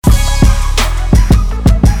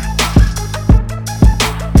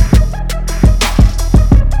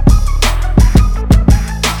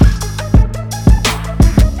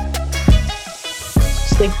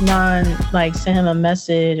like sent him a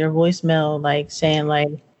message or voicemail like saying like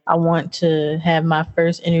I want to have my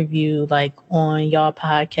first interview like on y'all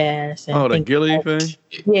podcast and the Gilly thing.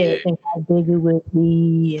 Yeah, think how big it would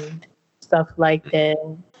be and stuff like that.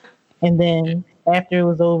 And then after it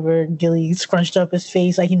was over, Gilly scrunched up his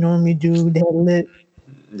face like he normally do. That lip.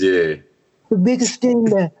 Yeah. The biggest thing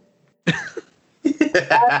that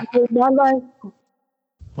I did in my life.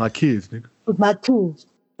 My kids, nigga. With my kids.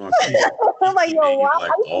 I'm like, yo, why?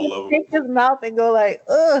 Like all of them. Take his mouth and go like,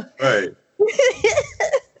 ugh. Right.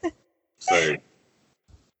 So.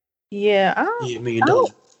 Yeah, I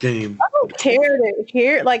don't care to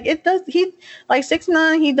hear like it does. He like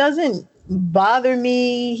 6ix9ine. He doesn't bother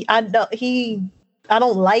me. I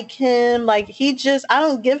don't like him. Like I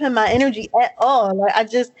don't give him my energy at all. Like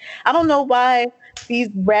I don't know why these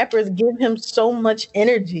rappers give him so much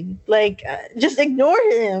energy. Like just ignore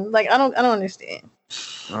him. Like I don't understand.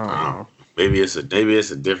 Maybe it's a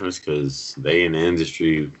difference because they in the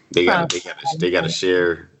industry. They gotta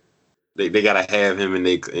share. They gotta have him in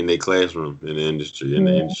their classroom in the industry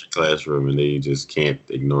classroom, and they just can't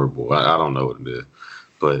ignore boy. I don't know what it is,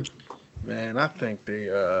 but man, I think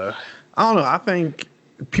they. I don't know. I think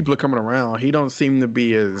people are coming around. He don't seem to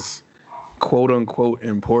be as quote unquote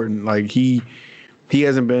important. Like he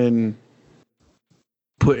hasn't been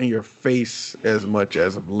put in your face as much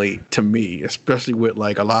as of late to me, especially with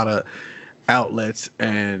like a lot of outlets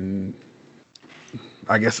and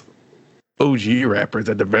I guess OG rappers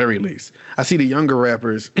at the very least. I see the younger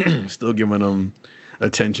rappers still giving them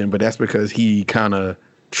attention, but that's because he kind of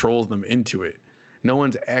trolls them into it. No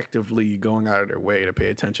one's actively going out of their way to pay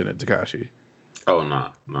attention to Tekashi. Oh,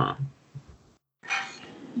 no.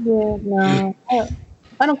 Yeah, no.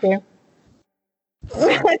 I don't care.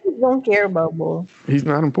 I just don't care about Bull. He's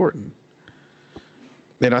not important.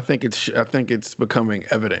 And I think it's becoming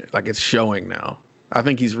evident. Like it's showing now. I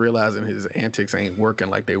think he's realizing his antics ain't working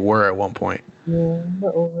like they were at one point. Yeah,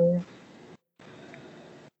 we're over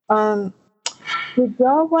it. Did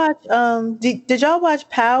y'all watch did y'all watch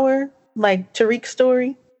Power? Like Tariq's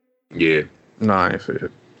story? Yeah. No, I ain't see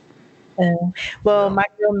it. Well, my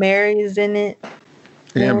girl Mary is in it.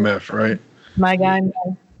 Yeah, Meth, right? My guy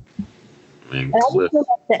Meth. Man, I feel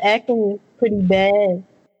like the acting is pretty bad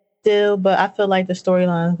still, but I feel like the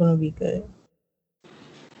storyline is going to be good.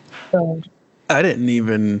 So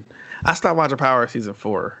I stopped watching Power season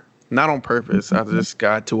 4. Not on purpose. I just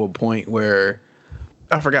got to a point where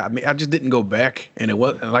I forgot. I mean, I just didn't go back, and it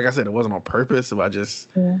was like I said, it wasn't on purpose. So I just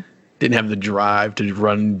didn't have the drive to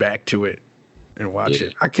run back to it and watch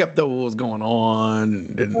it. I kept up what was going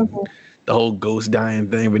on, and the whole ghost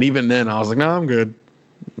dying thing. But even then, I was like, no, I'm good.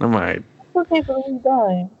 I'm all right. Okay, but he's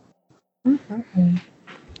dying.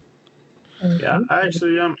 Yeah, I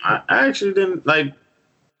actually didn't like.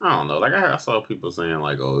 I don't know. Like I saw people saying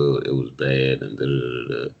like, "Oh, it was bad," and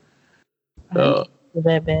Was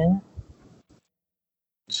that bad?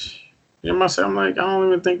 Yeah, myself, I'm like, I don't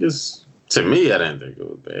even think it's. To me, I didn't think it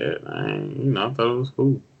was bad. I thought it was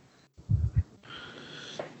cool.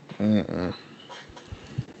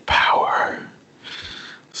 Power.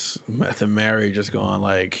 Meth and Mary just going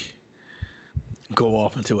like. Go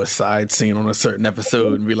off into a side scene on a certain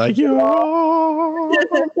episode and be like, yo,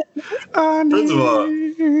 First of all,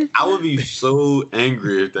 I would be so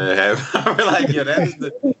angry if that happened. I'd be like, yo,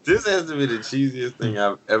 this has to be the cheesiest thing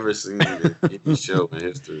I've ever seen in any show in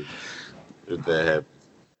history. If that happens.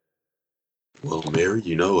 Well, Mary,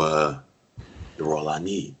 you're all I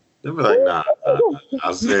need. They'd be like, nah.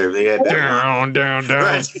 I swear, if they had that. Down.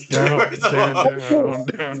 Yeah, they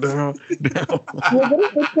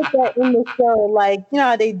put that in the show. Like, you know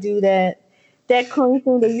how they do that clown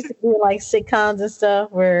thing they used to do in like sitcoms and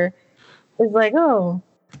stuff where it's like, oh.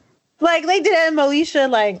 Like, they did that in Moesha,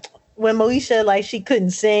 like, when Moesha, like, she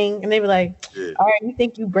couldn't sing, and they were like, all right, you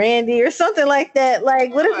think you Brandy or something like that.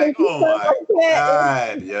 Like, what if they do something like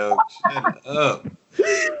that? God, yo, shut up.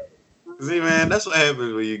 See, man, that's what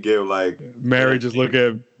happens when you give like Mary just look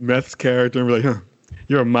at Meth's character and be like, huh,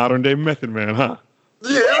 you're a modern day Method Man, huh?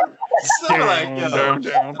 Yeah. So like, yo, it's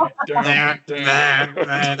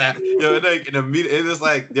just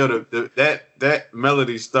like, yo, that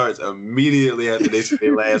melody starts immediately after they say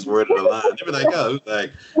the last word of the line. They be like, yo, it's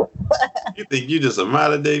like, you think you just a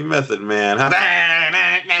modern day Method Man, huh?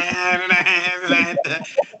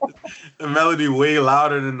 The melody way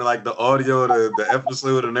louder than like the audio, the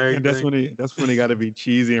episode, and everything. And that's when he got to be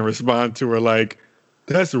cheesy and respond to her like,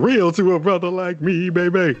 "That's real to a brother like me,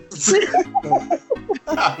 baby."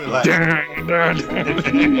 I'll be like,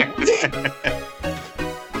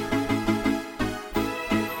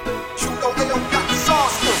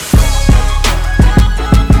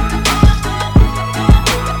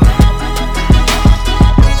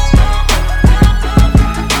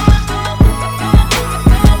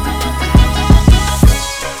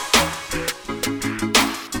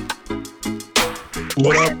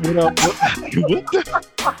 What the?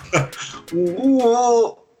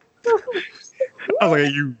 Whoa. I was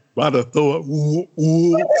like, you about to throw up?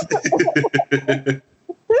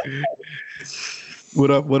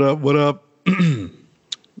 What up? What up? What up?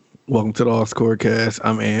 Welcome to the All Score Cast.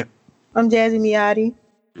 I'm Ant. I'm Jazzy Miotti.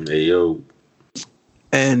 Hey, yo.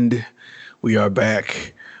 And we are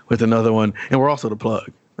back with another one. And we're also the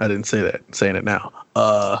plug. I didn't say that. I'm saying it now.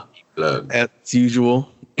 As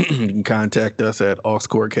usual, you can contact us at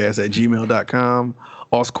allscorecast@gmail.com.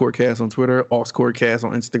 Allscorecast on Twitter. Allscorecast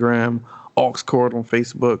on Instagram. Allscored on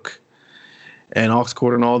Facebook. And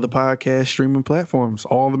Allscored on all the podcast streaming platforms.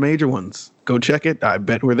 All the major ones. Go check it. I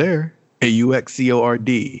bet we're there.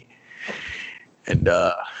 AUXCORD. And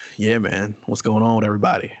yeah, man. What's going on with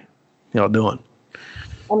everybody? Y'all doing?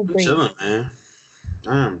 I'm great. Chilling, man.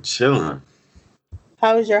 I'm chilling.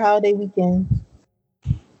 How was your holiday weekend?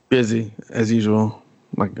 Busy as usual,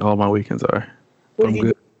 like all my weekends are. But I'm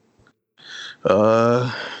good.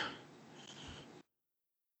 I'm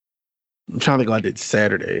trying to think what I did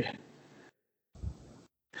Saturday.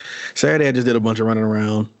 Saturday I just did a bunch of running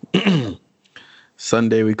around.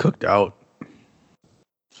 Sunday we cooked out,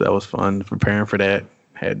 so that was fun. Preparing for that,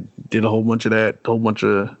 did a whole bunch of that, a whole bunch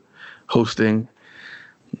of hosting.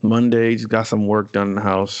 Monday just got some work done in the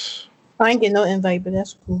house. I ain't get no invite, but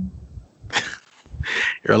that's cool.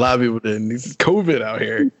 There are a lot of people that this is COVID out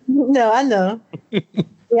here. No, I know. Yeah,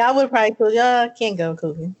 I would probably told y'all can't go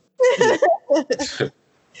COVID.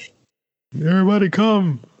 Everybody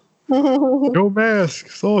come. No mask.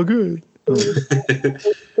 It's all good. But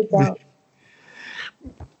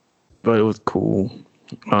it was cool.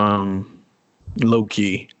 Low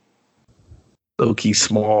key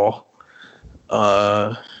small.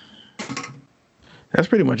 That's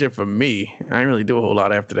pretty much it for me. I didn't really do a whole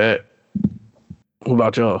lot after that. What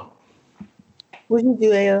about y'all? What you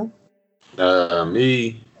do, Ayo?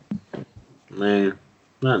 Me, man,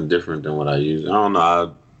 nothing different than what I usually. I don't know.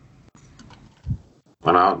 I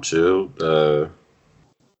went out and chilled. Dang,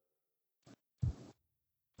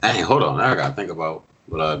 hold on. I gotta think about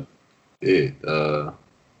what I did. That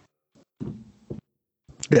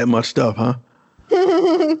much stuff, huh?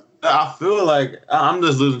 I feel like I'm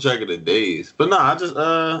just losing track of the days. But no, I just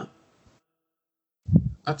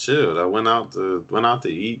I chilled. I went out to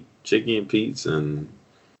eat Chicken and Pete's and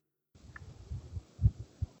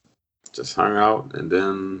just hung out, and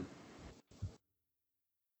then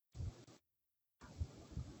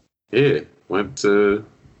went to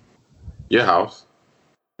your house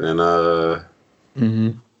and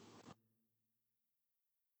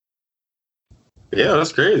yeah,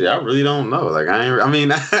 that's crazy. I really don't know. Like I ain't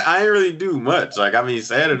really do much. Like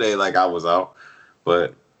Saturday, like I was out,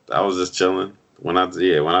 but I was just chilling. Went out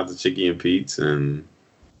to Chicken and Pete's and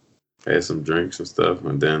had some drinks and stuff,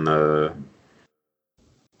 and then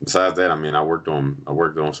besides that, I worked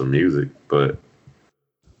on some music, but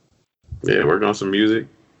yeah, worked on some music,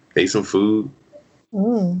 ate some food.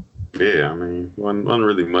 Yeah, wasn't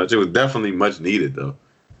really much. It was definitely much needed though.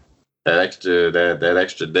 That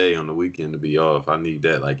extra day on the weekend to be off, I need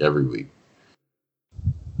that like every week.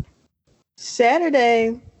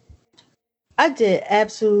 Saturday, I did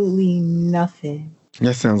absolutely nothing.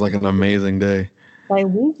 That sounds like an amazing day. Like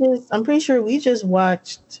I'm pretty sure we just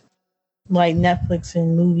watched like Netflix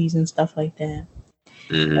and movies and stuff like that.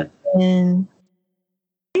 Mm-hmm. And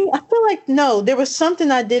I feel like there was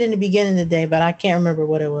something I did in the beginning of the day, but I can't remember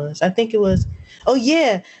what it was. I think it was,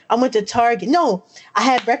 I went to Target. No, I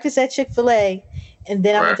had breakfast at Chick-fil-A, and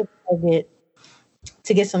then I went to Target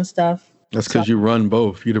to get some stuff. That's because you run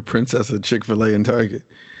both. You're the princess of Chick-fil-A and Target.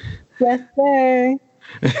 Yes, sir.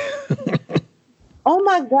 Oh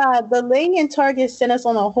my God, the lady in Target sent us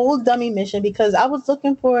on a whole dummy mission because I was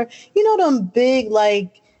looking for, them big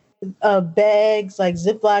like bags, like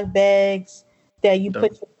Ziploc bags that you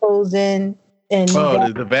put your clothes in. And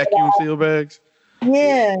the vacuum seal bags?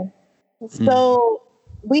 Yeah. So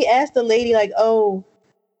we asked the lady like,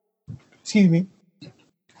 excuse me,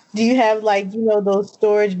 do you have like, those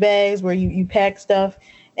storage bags where you pack stuff?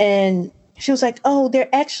 And she was like, they're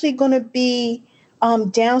actually going to be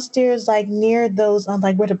downstairs, like near those,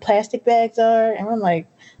 like where the plastic bags are. And I'm like,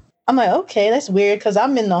 okay, that's weird because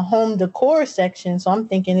I'm in the home decor section, so I'm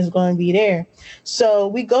thinking it's going to be there. So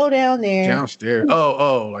we go down there. Downstairs?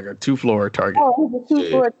 Oh, like a 2-floor Target. Oh, it's a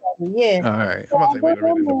 2-floor Target, yeah. All right. So I'm about to say,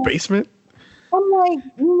 in the basement? I'm like,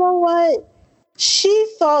 you know what? She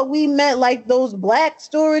thought we meant like those black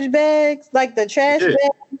storage bags, like the trash bags.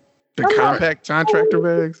 The compact contractor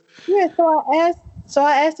bags? Yeah, so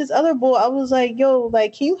I asked this other boy, I was like, yo,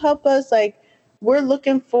 like, can you help us? Like, we're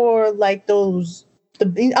looking for like those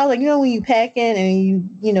I was like, when you pack in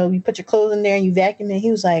and you put your clothes in there and you vacuum it.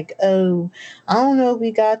 He was like, oh, I don't know if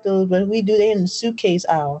we got those, but if we do, they in the suitcase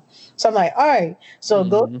aisle. So I'm like, all right. So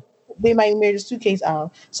go. They might be near the suitcase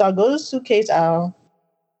aisle. So I go to the suitcase aisle.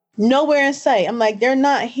 Nowhere in sight. I'm like, they're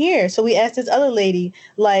not here. So we asked this other lady,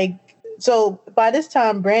 like, so by this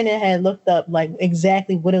time, Brandon had looked up like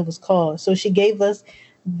exactly what it was called. So she gave us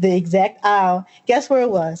the exact aisle. Guess where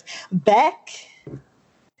it was? Back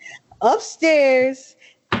upstairs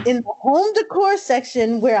in the home decor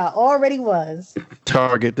section where I already was.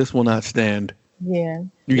 Target, this will not stand. Yeah.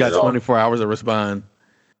 You got 24 hours to respond.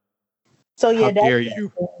 So yeah, how dare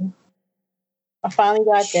you? I finally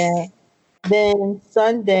got that. Then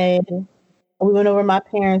Sunday, we went over to my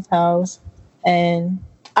parents' house, and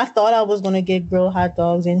I thought I was gonna get grilled hot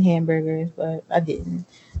dogs and hamburgers, but I didn't.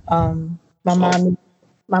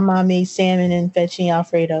 My mom made salmon and fettuccine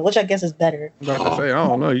alfredo, which I guess is better. I was about to say, I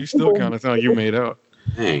don't know. You still kind of sound like you made out.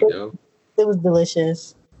 There you go. It was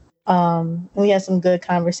delicious. And we had some good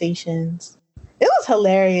conversations. It was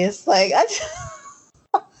hilarious. Like I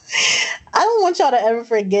don't want y'all to ever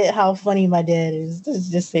forget how funny my dad is. Let's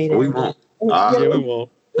just say that. We won't. Yeah, we won't.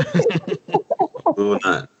 We will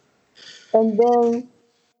not. And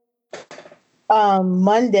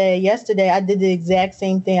then yesterday, I did the exact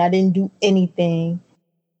same thing. I didn't do anything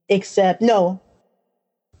except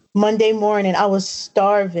Monday morning, I was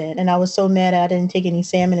starving, and I was so mad I didn't take any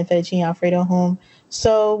salmon and fettuccine alfredo home.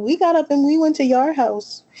 So we got up and we went to Yard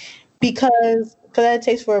House because I had a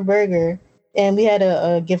taste for a burger, and we had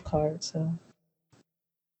a gift card. So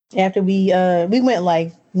after we went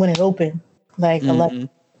like when it opened, like 11.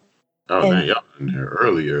 Oh man, y'all in there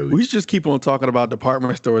early. We should just keep on talking about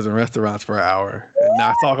department stores and restaurants for an hour and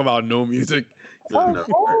not talk about no music. I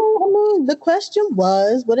mean, the question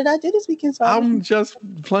was, what did I do this weekend? So I'm just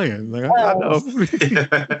playing. Like, I know. So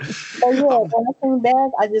yeah, when I came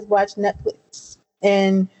back, I just watched Netflix,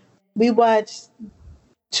 and we watched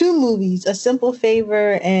 2 movies: A Simple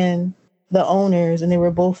Favor and The Owners, and they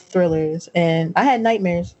were both thrillers. And I had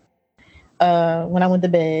nightmares when I went to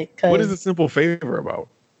bed. What is A Simple Favor about?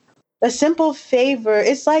 A Simple Favor,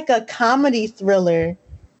 it's like a comedy thriller.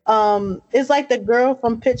 It's like the girl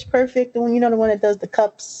from Pitch Perfect, the one that does the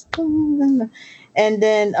cups, and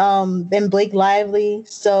then Blake Lively.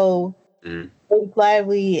 So Blake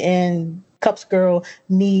Lively and Cups girl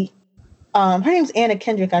meet. Her name's Anna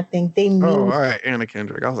Kendrick, I think. They meet. Oh, all right, Anna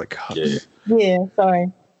Kendrick. I was like, Cups. Yeah,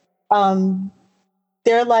 sorry.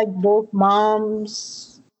 They're like both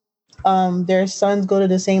moms. Their sons go to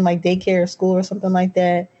the same like daycare or school or something like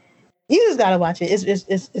that. You just gotta watch it.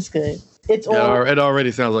 It's good. It's on. It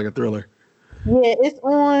already sounds like a thriller. Yeah, it's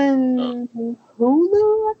on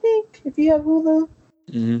Hulu, I think. If you have Hulu.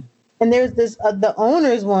 Mm-hmm. And there's this The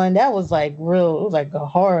Owners one that was like real. It was like a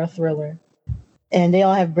horror thriller, and they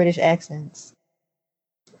all have British accents.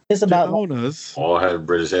 It's about The Owners all had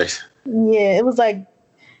British accents. Yeah, it was like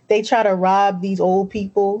they try to rob these old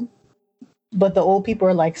people, but the old people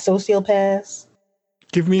are like sociopaths.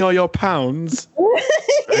 Give me all your pounds.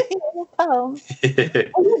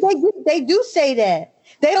 They do say that.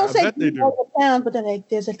 They don't say they do. all the pounds, but they're like,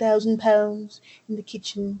 there's 1,000 pounds in the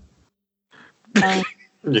kitchen. In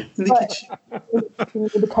the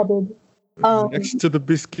cupboard. Next to the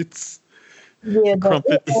biscuits. Yeah, but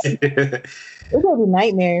it would be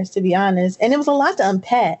nightmares, to be honest. And it was a lot to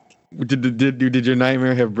unpack. Did your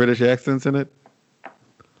nightmare have British accents in it?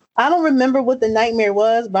 I don't remember what the nightmare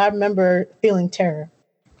was, but I remember feeling terror.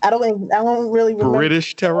 I don't really remember.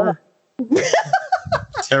 British terror?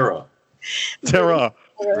 Terror. Terror.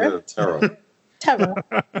 Terror. Terror.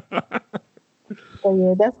 So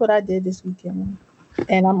yeah, that's what I did this weekend.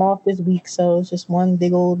 And I'm off this week, so it's just one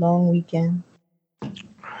big old long weekend.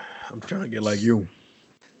 I'm trying to get like you.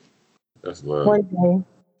 That's love.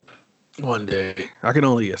 One day. I can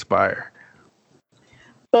only aspire.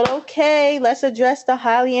 But okay, let's address the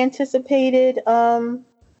highly anticipated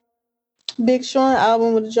Big Sean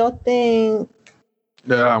album. What did y'all think?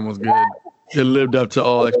 The album was good. It lived up to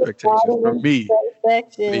all expectations for me.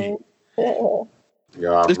 Yeah,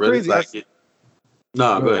 I it's really crazy. like it.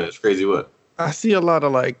 No, go ahead. It's crazy what? I see a lot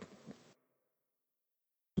of like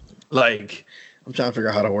I'm trying to figure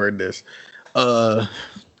out how to word this.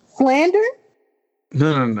 Slander?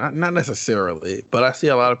 No, not necessarily. But I see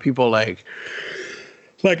a lot of people like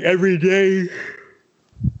everyday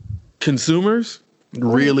consumers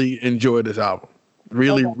really enjoy this album.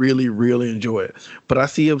 Really enjoy it. But I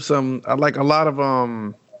see I like a lot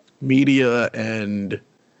of media and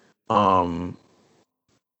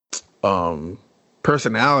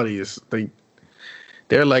personalities.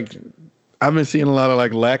 They're like, I've been seeing a lot of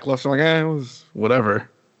like lackluster, like, it was whatever.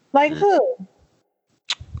 Like who?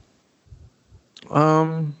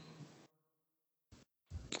 I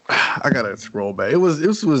gotta scroll back. It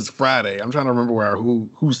was Friday. I'm trying to remember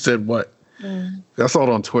who said what. I saw it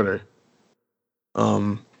on Twitter.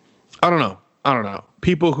 I don't know.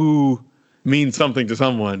 People who mean something to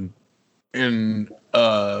someone in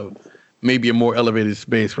maybe a more elevated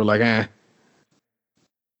space were like, eh.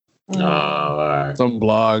 Right. Some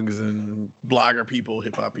blogs and blogger people,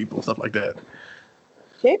 hip hop people, stuff like that.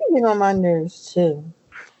 They be getting on my nerves too.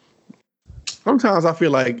 Sometimes I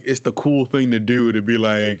feel like it's the cool thing to do to be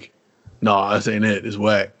like, nah, this ain't it. It's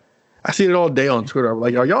whack. I see it all day on Twitter. I'm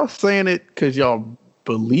like, are y'all saying it because y'all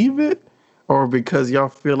believe it, or because y'all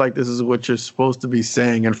feel like this is what you're supposed to be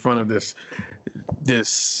saying in front of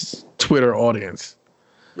this Twitter audience?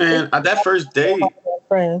 Man, that first day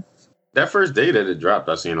that it dropped,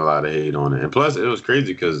 I seen a lot of hate on it. And plus, it was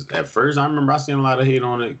crazy because at first, I remember I seen a lot of hate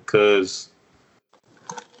on it because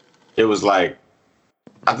it was like,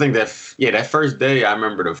 I think that first day, I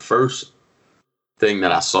remember the first thing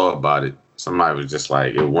that I saw about it, somebody was just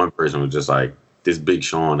like, one person was just like, this Big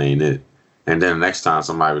Sean ain't it. And then the next time,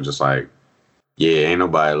 somebody was just like, yeah, ain't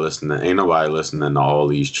nobody listening to all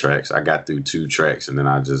these tracks. I got through 2 tracks and then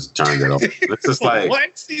I just turned it off. It's just like,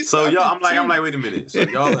 what? So y'all, I'm like, wait a minute. So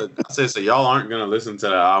y'all aren't gonna listen to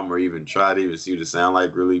the album or even try to even see what it sound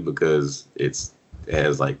like really because it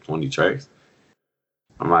has like 20 tracks.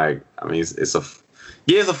 I'm like, I mean, it's a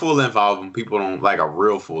full length album. People don't like a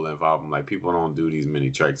real full length album. Like people don't do these many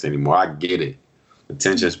tracks anymore. I get it.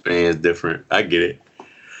 Attention span is different. I get it.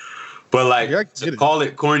 But like to call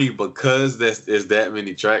it corny because there's that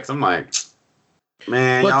many tracks, I'm like,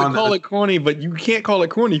 man. But to call it corny, but you can't call it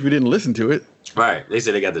corny if you didn't listen to it. Right. They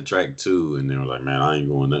said they got the track 2, and they were like, man, I ain't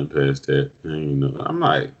going nothing past that. I'm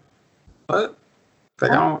like, what?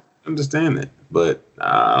 Like I don't understand it. But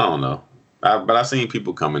I don't know. But I seen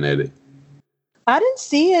people coming at it. I didn't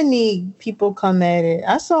see any people come at it.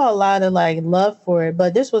 I saw a lot of like love for it,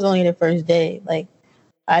 but this was only the first day. Like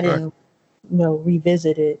I didn't,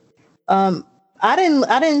 revisit it. I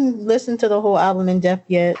didn't listen to the whole album in depth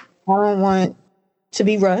yet. I don't want to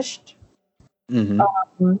be rushed. Mm-hmm.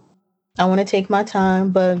 I want to take my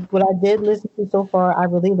time, but what I did listen to so far, I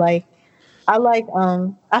really like. I like.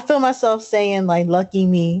 I feel myself saying like "lucky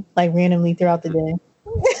me" like randomly throughout the day.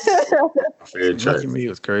 Lucky me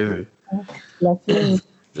was crazy. Lucky me.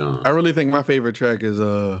 I really think my favorite track is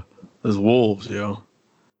Wolves, yo.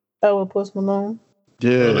 Oh, with Post Malone.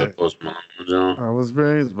 Yeah, Post Malone, John. I was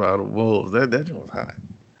raised by the Wolves. That was hot.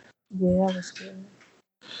 Yeah, that was good.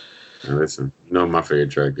 Now listen, my favorite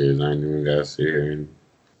track is. I ain't even gotta sit here and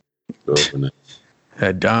go open it.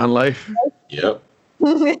 That Don Life. Yep.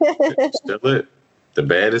 Still it. The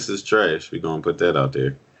Baddest is trash. We gonna put that out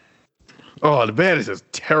there. Oh, The Baddest is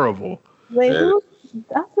terrible. Wait, I feel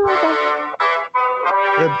like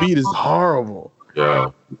that beat is horrible.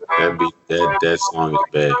 Yo, that song is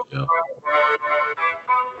bad, yo.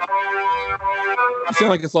 You sound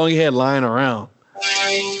like a song he had lying around.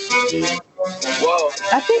 Yeah. Whoa.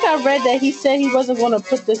 I think I read that he said he wasn't going to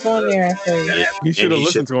put this on there at first. He should have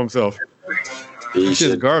listened to himself. This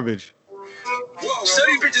shit's garbage.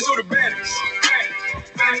 Study bitches who the baddest.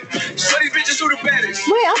 Study bitches who the baddest.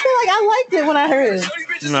 Wait, I feel like I liked it when I heard it.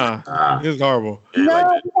 Nah, it's horrible.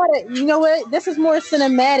 No, you know what? This is more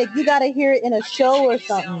cinematic. You got to hear it in a show or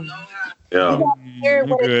something. Yeah. You got to hear it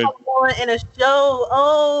when it comes on in a show.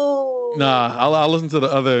 Oh. Nah, I'll listen to the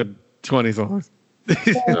other 20 songs.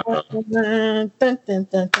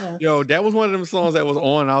 Yo, that was one of them songs that was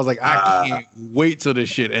on. I was like, I can't wait till this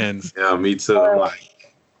shit ends. Yeah, me too. Like,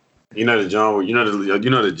 the John,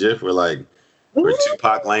 the GIF where like where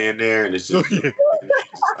Tupac laying there and it's just like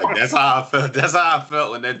that's how I felt. That's how I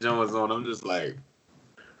felt when that John was on. I'm just like,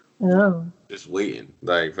 just waiting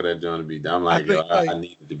like for that John to be done. I'm like, I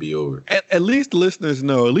need it to be over. At least listeners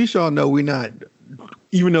know. At least y'all know we not.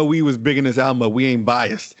 Even though we was big in this album, but we ain't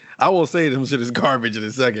biased. I will say them shit is garbage in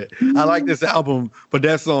a second. I like this album, but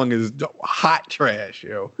that song is hot trash,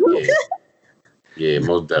 yo. Yeah,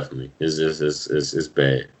 most definitely. It's just it's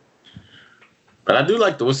bad. But I do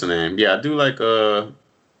like what's the name? Yeah, I do like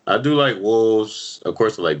Wolves. Of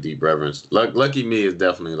course, I like Deep Reverence. Lucky Me is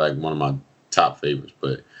definitely like one of my top favorites.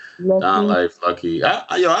 But Don Life, Lucky. I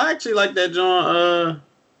actually like that John.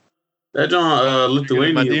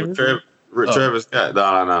 Lithuania with Travis Scott.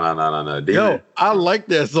 No. Yo, I like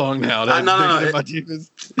that song now. I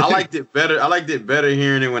liked it better. I liked it better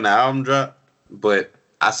hearing it when the album dropped. But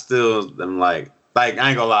I still am like I ain't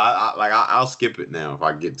gonna lie. I'll skip it now if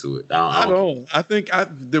I get to it. I don't. I think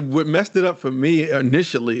what messed it up for me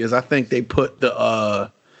initially is I think they put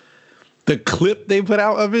the clip they put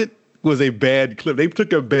out of it was a bad clip. They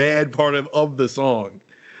took a bad part of the song.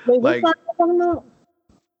 Wait, what song was talking about?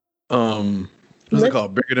 What's it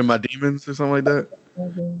called? Bigger Than My Demons or something like that?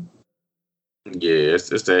 Mm-hmm. Yeah, it's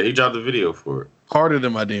that. He dropped the video for it. Harder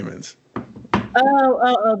Than My Demons.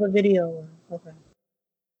 Oh, the video. Okay.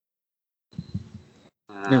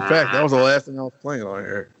 In fact, that was the last thing I was playing on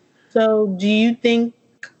here. So, do you think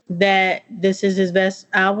that this is his best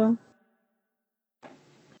album?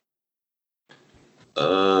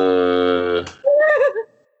 I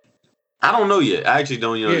don't know yet. I actually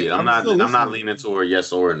don't know yet. I'm not leaning toward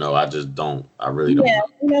yes or no. I just don't. I really don't. Yeah,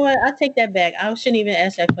 you know what? I take that back. I shouldn't even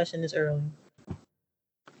ask that question this early.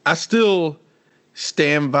 I still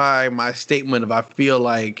stand by my statement of I feel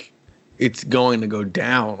like it's going to go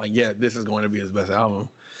down. Like, yeah, this is going to be his best album.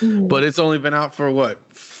 Mm-hmm. But it's only been out for what,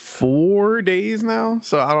 4 days now?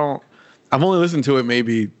 So I've only listened to it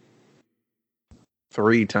maybe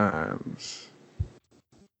 3 times.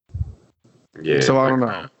 Yeah. So I don't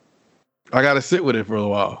know. I got to sit with it for a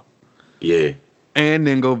while. Yeah. And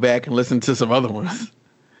then go back and listen to some other ones.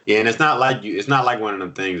 Yeah, and it's not like one of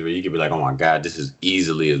them things where you could be like, oh my God, this is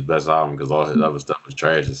easily his best album because all his other stuff was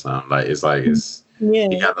trash or something.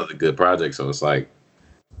 He got other good projects, so it's like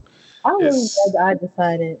I really glad I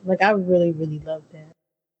decided. Like, I really, really love that.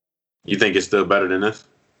 You think it's still better than this?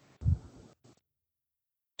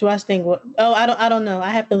 Do I think what? Oh, I don't know. I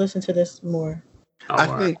have to listen to this more.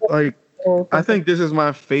 I think this is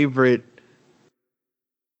my favorite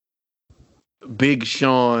Big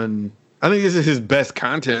Sean. I think this is his best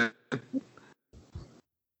content.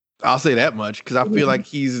 I'll say that much because I feel like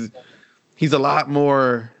he's a lot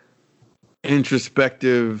more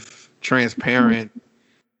introspective, transparent,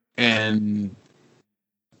 and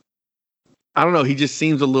I don't know. He just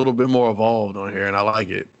seems a little bit more evolved on here, and I like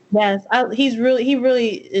it. Yes, he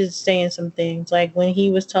really is saying some things. Like when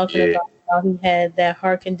he was talking about how he had that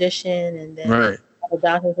heart condition, and then the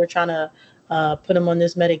doctors were trying to put him on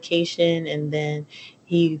this medication, and then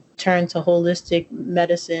he turned to holistic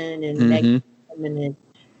medicine and it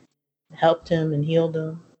helped him and healed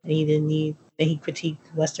him. And he didn't need. And he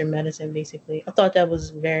critiqued Western medicine. Basically, I thought that was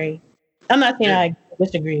very. I'm not saying I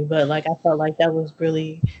disagree, but like I felt like that was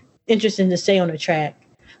really interesting to say on the track.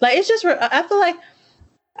 Like it's just. I feel like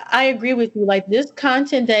I agree with you. Like this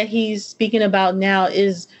content that he's speaking about now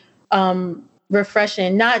is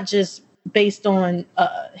refreshing, not just based on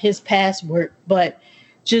his past work, but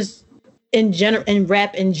just in general, in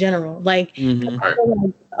rap in general. Like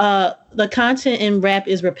the content in rap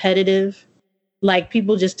is repetitive. Like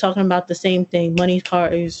people just talking about the same thing: money,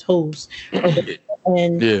 cars, hoes, and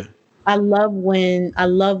I love when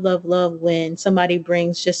when somebody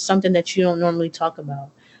brings just something that you don't normally talk about.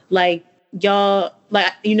 Like y'all,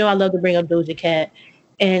 like I love to bring up Doja Cat.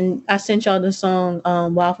 And I sent y'all the song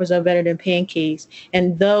Waffles Are Better Than Pancakes.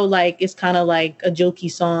 And though like it's kind of like a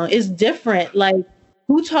jokey song, it's different. Like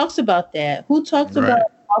who talks about that? Who talks about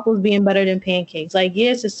waffles being better than pancakes? Like,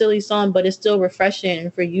 yeah, it's a silly song, but it's still refreshing.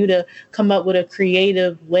 And for you to come up with a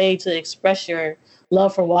creative way to express your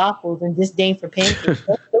love for waffles and disdain for pancakes,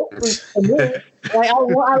 that's so cool to me. Like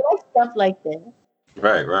I like stuff like that.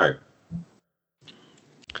 Right.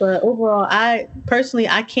 But overall, I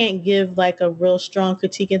can't give like a real strong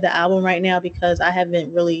critique of the album right now because I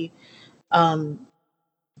haven't really dove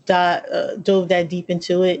that deep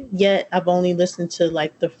into it yet. I've only listened to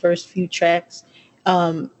like the first few tracks,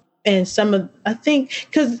 and I think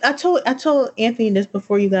because I told Anthony this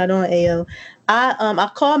before you got on AO. I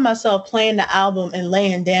called myself playing the album and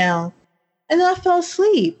laying down, and then I fell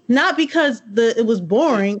asleep. Not because it was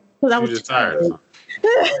boring, because I was just tired.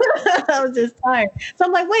 I was just tired. So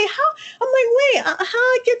I'm like, wait, how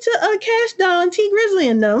I get to Cash Doll and T Grizzly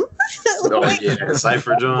and them?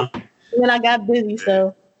 Cypher John. And then I got busy,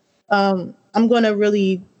 so I've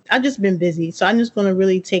just been busy, so I'm just gonna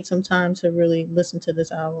really take some time to really listen to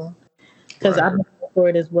this album because I've been for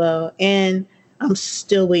it as well, and I'm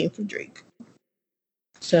still waiting for Drake.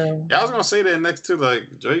 So I was gonna say that next to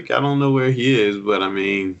like Drake. I don't know where he is, but I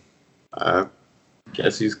mean,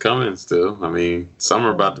 guess he's coming still. I mean,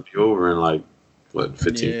 summer about to be over in like what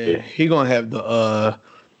 15 days. Yeah, he gonna have the.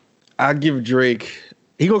 I give Drake.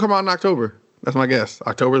 He gonna come out in October. That's my guess.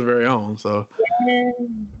 October's very own. So.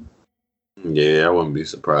 Yeah, I wouldn't be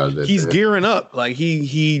surprised. He's gearing up. Like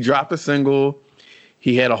he dropped a single.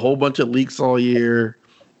 He had a whole bunch of leaks all year.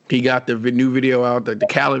 He got the new video out, the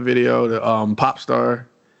Khaled video, the Pop Star.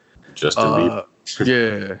 Justin Bieber.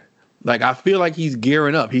 Yeah, like I feel like he's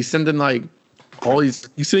gearing up. He's sending like. All these,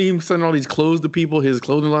 you see him sending all these clothes to people, his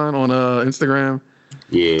clothing line on Instagram.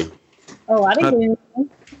 Yeah. Oh, I didn't hear him.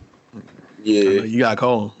 Yeah. You gotta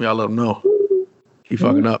call him. You gotta let him know. He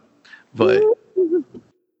fucking up. But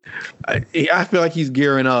I feel like he's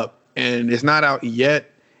gearing up, and it's not out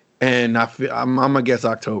yet. and I'm gonna guess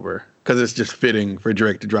October because it's just fitting for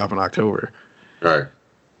Drake to drop in October. Right.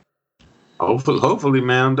 Hopefully,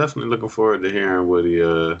 man. I'm definitely looking forward to hearing what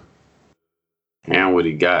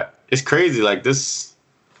he got. It's crazy. Like this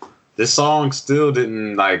song still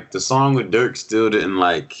didn't like the song with Dirk still didn't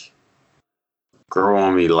like grow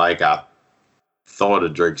on me like I thought a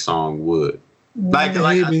Drake song would. Like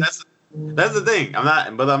that's the thing.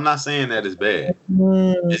 I'm not saying that it's bad.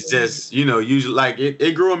 It's just, usually like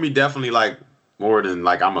it grew on me definitely like more than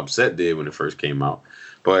like I'm Upset did when it first came out.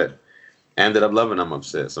 But I ended up loving I'm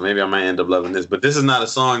Upset. So maybe I might end up loving this. But this is not a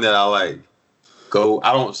song that I like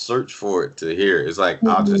I don't search for it to hear. It's like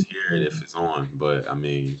I'll just hear it if it's on. But I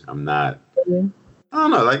mean, I'm not I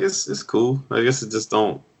don't know, like it's cool. I guess it just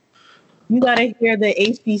don't. You gotta hear the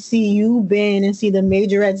HBCU band and see the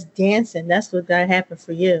majorettes dancing. That's what gotta happen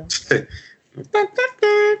for you.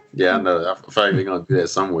 Yeah, I know. I'm probably gonna do that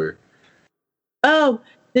somewhere. Oh,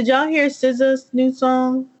 did y'all hear SZA's new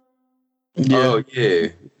song? Yeah. Oh yeah.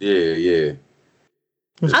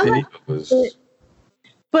 I like it,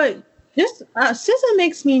 but just SZA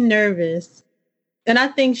makes me nervous, and I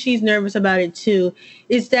think she's nervous about it too.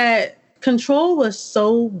 Is that Control was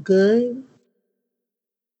so good.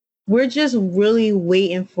 We're just really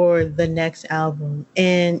waiting for the next album.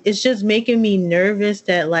 And it's just making me nervous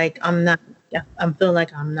that like I'm feeling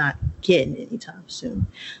like I'm not getting it anytime soon.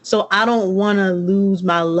 So I don't want to lose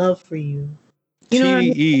my love for you. You know what I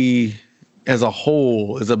mean? As a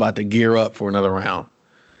whole is about to gear up for another round.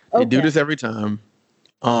 They do this every time.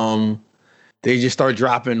 They just start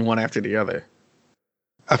dropping one after the other.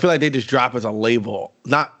 I feel like they just drop as a label.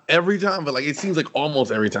 Not every time, but like it seems like almost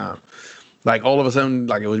every time. Like all of a sudden,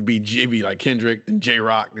 like it would be Jibby, like Kendrick, and J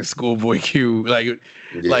Rock, and Schoolboy Q. Like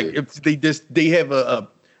if they have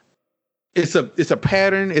it's a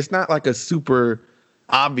pattern. It's not like a super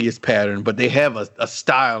obvious pattern, but they have a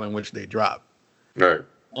style in which they drop. Right.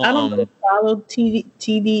 I don't really follow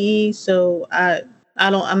TDE, so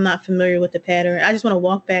I'm not familiar with the pattern. I just want to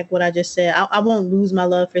walk back what I just said. I won't lose my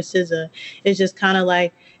love for SZA. It's just kind of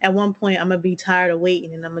like at one point I'm gonna be tired of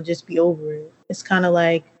waiting and I'm gonna just be over it. It's kind of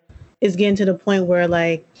like it's getting to the point where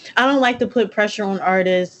like I don't like to put pressure on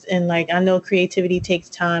artists, and like I know creativity takes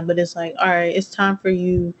time, but it's like, all right, it's time for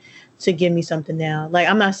you to give me something now. Like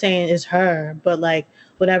I'm not saying it's her, but like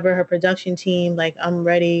whatever her production team, like I'm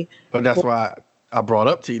ready. But that's why I brought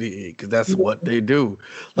up TDE, because that's what they do.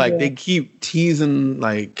 Like they keep teasing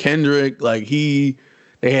like Kendrick, like they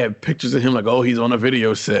have pictures of him like, oh, he's on a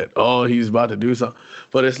video set. Oh, he's about to do something.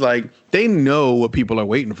 But it's like they know what people are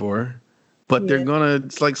waiting for. But they're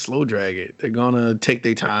gonna slow drag it. They're gonna take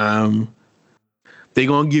their time. They're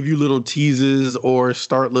gonna give you little teases or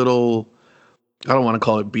start little, I don't want to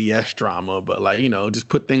call it BS drama, but like, just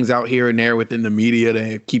put things out here and there within the media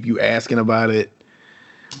to keep you asking about it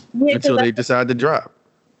until they decide to drop.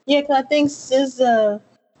 Yeah, because I think SZA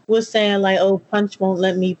was saying like, oh, Punch won't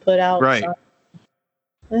let me put out. Right. Something.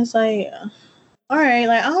 And it's like, all right,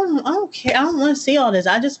 like I don't care. I don't want to see all this.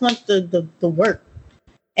 I just want the work.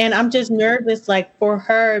 And I'm just nervous, like, for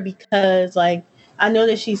her because, like, I know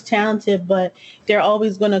that she's talented, but they're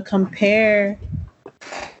always going to compare,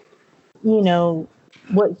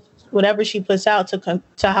 whatever she puts out to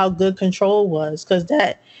how good Control was. Because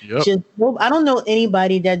that I don't know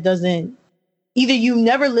anybody that doesn't, either you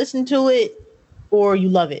never listen to it or you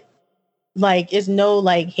love it. Like, it's no,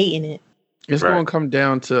 like, hating it. It's going to come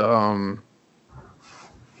down to,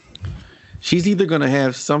 she's either going to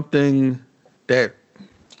have something that,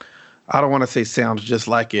 I don't want to say sounds just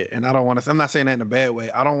like it. And I'm not saying that in a bad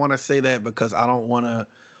way. I don't want to say that because I don't want to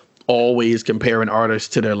always compare an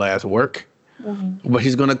artist to their last work. Mm-hmm. But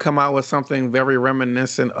she's going to come out with something very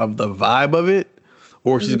reminiscent of the vibe of it,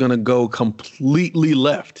 or she's going to go completely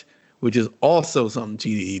left, which is also something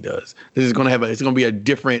TDE does. This is going to it's going to be a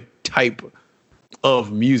different type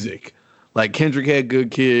of music. Like Kendrick had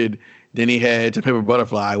Good Kid, then he had To Pimp a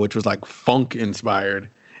Butterfly, which was like funk inspired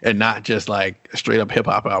and not just like a straight up hip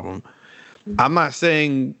hop album. I'm not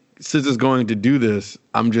saying SZA's going to do this.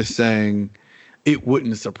 I'm just saying it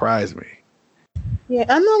wouldn't surprise me. Yeah,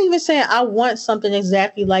 I'm not even saying I want something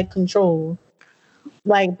exactly like Control.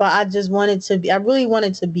 Like, but I just I really want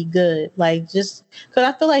it to be good. Like, just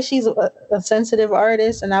because I feel like she's a sensitive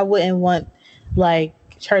artist and I wouldn't want like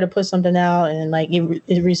her to put something out and like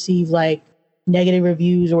it receive like negative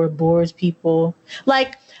reviews or bores people.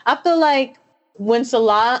 Like, I feel like when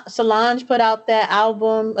Solange put out that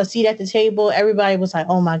album, A Seat at the Table, everybody was like,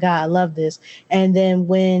 oh my God, I love this. And then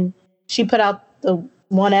when she put out the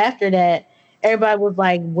one after that, everybody was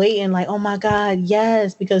like waiting, like, oh my God,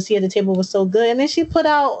 yes, because Seat at the Table was so good. And then she put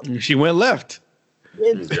out... She went left.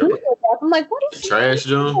 I'm like, what is trash,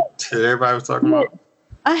 John? Everybody was talking about.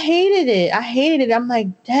 I hated it. I'm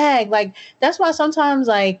like, dang, like that's why sometimes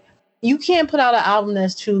like you can't put out an album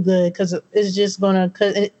that's too good because it's just gonna,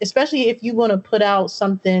 especially if you're gonna put out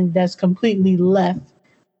something that's completely left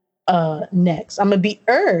next. I'm gonna be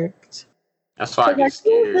irked. That's why I get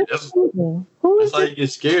scared. That's why you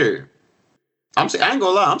get scared. I ain't gonna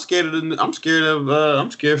lie. I'm scared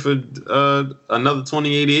for another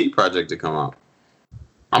 2088 project to come out.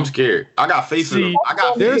 I'm scared. I got faith in them.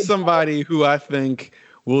 There's somebody who I think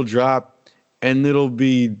will drop, and it'll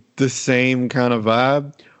be the same kind of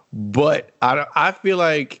vibe. But I feel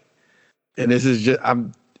like, and this is just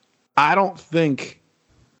I don't think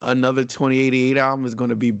another 2088 album is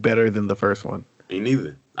going to be better than the first one. Me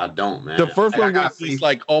neither. I don't, man. The first one was just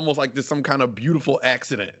like almost like just some kind of beautiful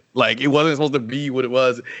accident. Like it wasn't supposed to be what it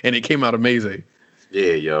was, and it came out amazing.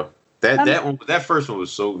 Yeah, yo. That first one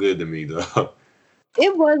was so good to me, though.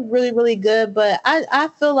 It was really, really good, but I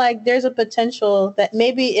feel like there's a potential that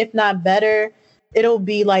maybe if not better, it'll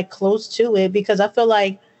be like close to it because I feel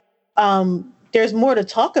like there's more to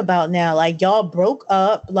talk about now. Like y'all broke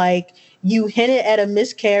up, like you hinted at a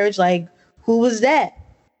miscarriage, like who was that?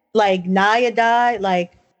 Like Naya died,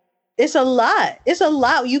 like it's a lot. It's a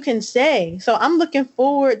lot you can say. So I'm looking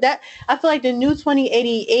forward that I feel like the new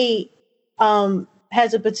 2088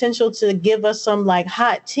 has a potential to give us some like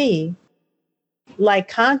hot tea. Like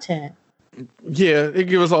content. Yeah, it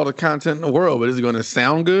gives us all the content in the world, but is it going to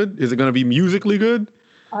sound good? Is it going to be musically good?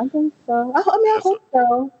 I think so. I hope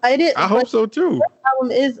so. I hope so too. This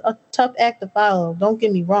album is a tough act to follow. Don't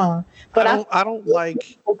get me wrong, but I don't like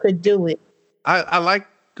people could do it. I like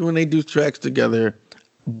when they do tracks together,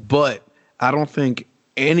 but I don't think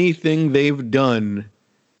anything they've done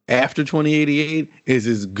after 2088 is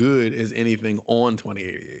as good as anything on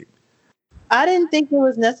 2088. I didn't think it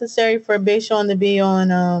was necessary for Bayshawn to be on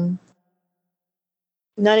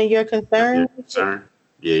None of Your Concerns. Yeah,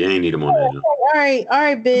 you ain't need him on that. All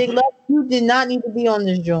right, Big. You did not need to be on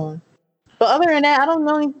this joint. But other than that, I don't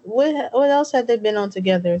know what else have they been on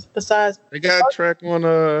together besides. They got a track on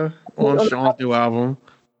Sean's new album.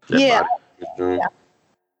 Yeah,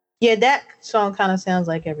 that song kind of sounds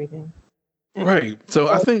like everything. Right. So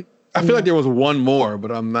I feel like there was one more,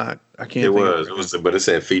 but I'm not. I can't. It was, but it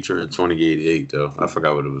said featuring 2088 though. I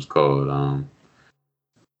forgot what it was called.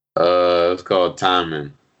 It's called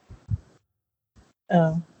Timing.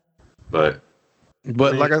 Oh. But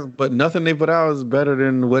nothing they put out is better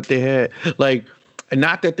than what they had. Like,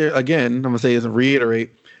 not that they're, again, I'm gonna say this and reiterate,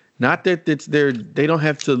 not that they don't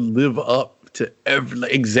have to live up to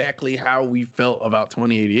exactly how we felt about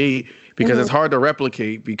 2088 because it's hard to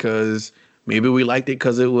replicate because. Maybe we liked it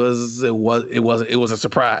because it was a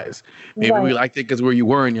surprise. Maybe we liked it because where you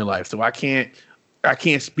were in your life. So I can't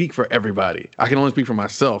speak for everybody. I can only speak for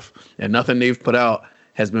myself. And nothing they've put out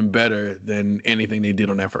has been better than anything they did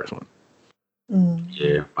on that first one.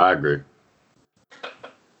 Yeah, I agree.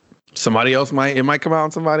 Somebody else might come out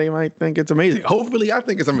and somebody might think it's amazing. Hopefully I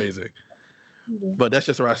think it's amazing. Yeah. But that's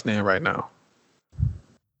just where I stand right now.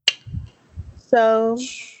 So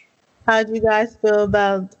how do you guys feel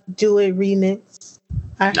about Do It Remix?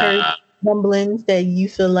 I heard rumblings that you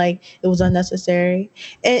feel like it was unnecessary.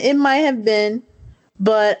 And it might have been,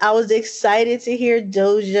 but I was excited to hear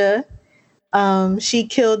Doja. She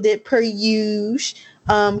killed it per usual.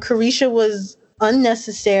 Carisha was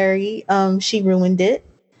unnecessary. She ruined it.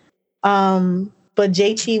 But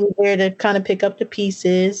JT was there to kind of pick up the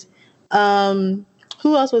pieces. Who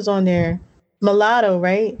else was on there? Mulatto,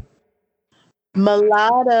 right?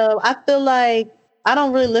 Mulatto, I feel like I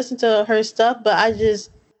don't really listen to her stuff, but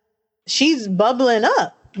she's bubbling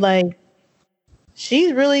up. Like,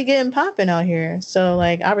 she's really getting popping out here. So,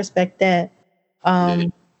 like, I respect that.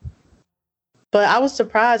 But I was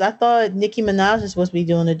surprised. I thought Nicki Minaj was supposed to be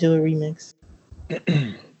doing a Do It remix.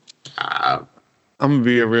 I'm gonna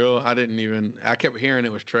be real. I kept hearing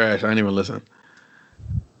it was trash. I didn't even listen.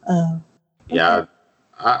 Yeah,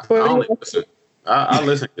 I only listen. I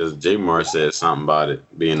listened because J Mar said something about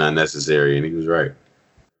it being unnecessary, and he was right.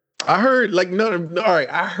 I heard all right.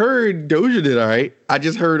 I heard Doja did all right. I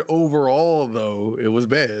just heard overall though it was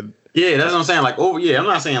bad. Yeah, that's what I'm saying. Like I'm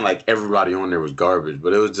not saying like everybody on there was garbage,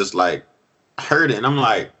 but it was just like I heard it and I'm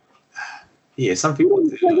like, yeah, some people.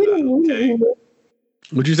 Okay.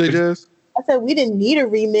 What'd you say, Jazz? I said we didn't need a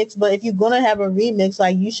remix, but if you're gonna have a remix,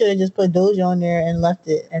 like you should have just put Doja on there and left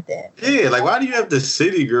it at that. Yeah, like why do you have the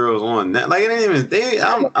City Girls on that? Like it didn't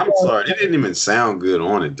even. I'm sorry, it didn't even sound good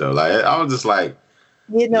on it though. Like I was just like,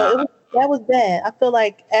 that was bad. I feel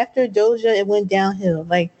like after Doja, it went downhill.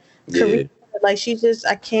 Like, Karina, like she just,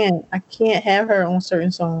 I can't have her on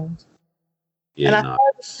certain songs. Yeah, and I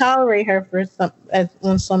tolerate her for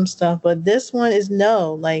on some stuff, but this one is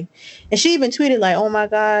no. Like, and she even tweeted like, "Oh my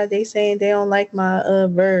God, they saying they don't like my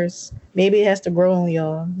verse. Maybe it has to grow on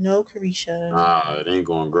y'all." No, Carisha. It ain't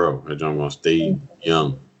gonna grow. That joint gonna stay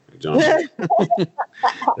young. That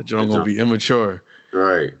joint gonna be immature.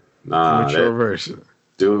 Right. Nah, immature verse.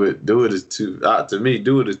 Do it is too. To me,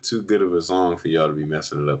 do it is too good of a song for y'all to be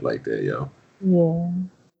messing it up like that, yo. Yeah.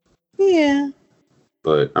 Yeah.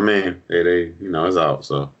 But I mean, they it's out,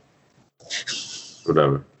 so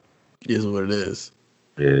whatever. It is what it is.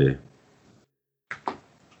 Yeah.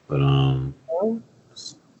 But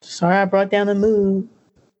sorry, I brought down the mood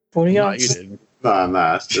for y'all. Nah, you didn't.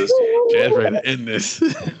 Nah, it's just Jazz ready to end this.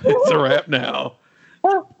 It's a wrap now.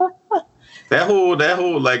 that whole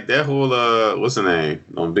what's the name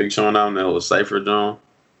on Big Sean album, that whole Cypher John.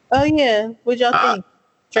 Oh yeah, what y'all think?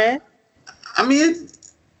 Trash? I mean,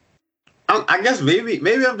 I guess maybe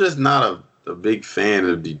I'm just not a big fan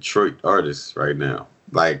of Detroit artists right now.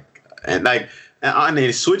 And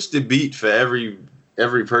they switched the beat for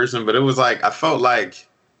every person, but it was like I felt like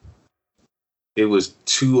it was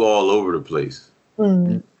too all over the place.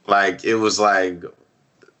 Mm. Like it was like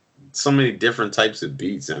so many different types of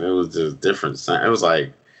beats, and it was just different sound. It was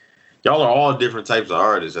like y'all are all different types of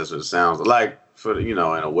artists. That's what it sounds like for in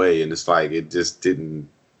a way, and it's like it just didn't.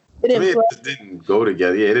 It just didn't go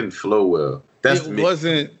together. Yeah, it didn't flow well.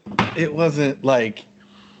 It wasn't like.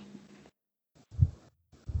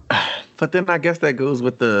 But then I guess that goes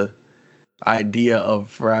with the idea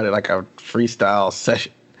of Friday, like a freestyle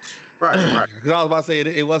session. Right. Because I was about to say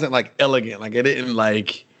it wasn't like elegant, like it didn't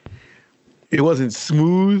like. It wasn't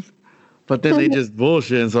smooth, but then they just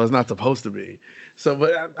bullshit, so it's not supposed to be. So,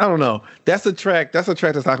 but I don't know. That's a track that's not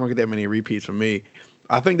gonna get that many repeats from me.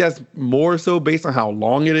 I think that's more so based on how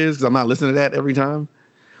long it is, because I'm not listening to that every time.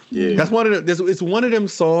 Yeah, that's it's one of them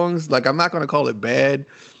songs. Like, I'm not gonna call it bad,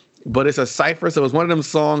 but it's a cipher, so it's one of them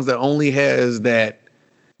songs that only has that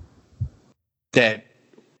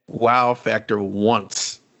wow factor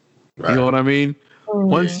once. Right. You know what I mean? Mm-hmm.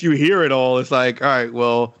 Once you hear it all, it's like, all right,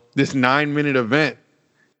 well, this 9-minute event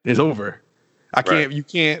is over. You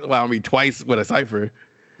can't allow me twice with a cipher.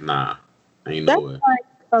 Nah, ain't no way. Like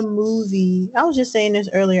a movie. I was just saying this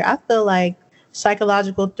earlier. I feel like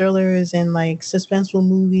psychological thrillers and like suspenseful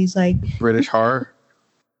movies, like British horror.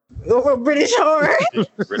 British horror.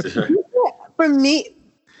 For me,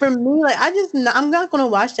 like I'm not gonna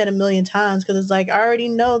watch that a million times because it's like I already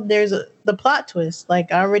know there's the plot twist.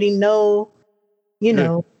 Like I already know,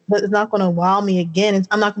 but it's not gonna wow me again.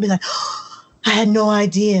 I'm not gonna be like, oh, I had no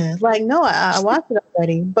idea. Like no, I watched it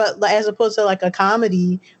already. But like, as opposed to like a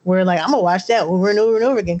comedy where like I'm gonna watch that over and over and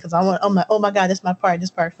over again because I want. Oh my God, this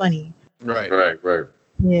part funny. Right.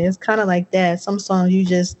 Yeah, it's kind of like that. Some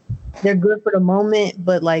songs they're good for the moment,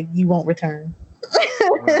 but like you won't return.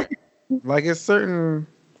 Right. Like it's certain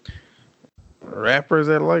rappers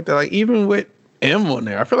that like that. Like even with M on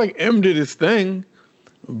there, I feel like M did his thing,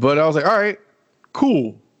 but I was like, all right,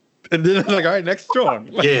 cool. And then like, all right, next song.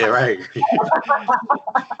 Like, yeah, right.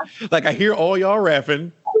 Like I hear all y'all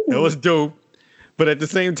rapping. It was dope, but at the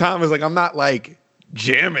same time, it's like I'm not like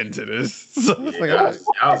jamming to this. So it's like,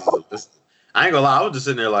 I ain't gonna lie, I was just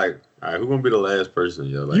sitting there like, all right, who's gonna be the last person?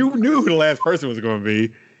 Yo? Like, you knew who the last person was gonna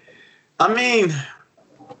be. I mean,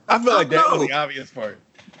 I feel like that was the obvious part.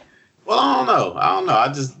 Well, I don't know.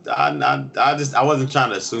 I wasn't trying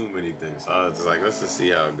to assume anything, so I was just like, let's just see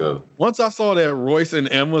how it goes. Once I saw that Royce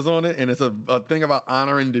and M was on it, and it's a thing about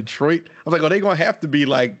honoring Detroit, I was like, oh, they're gonna have to be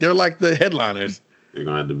like, they're like the headliners. They're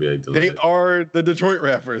gonna have to be like they are the Detroit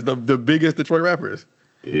rappers, the biggest Detroit rappers.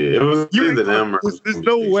 Yeah, it was either them or there's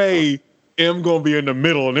no way M gonna be in the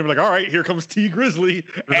middle, and they're like, all right, here comes T Grizzly.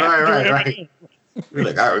 Right. We're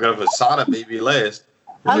like, all right, we're gonna put Sada Baby last.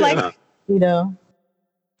 I like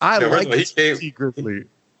I like T Grizzly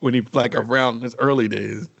when he like around his early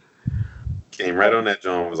days. Came right on that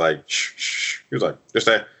joint, was like, shh. He was like, just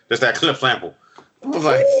that clip sample. I was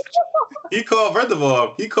like, he called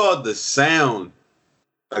the sound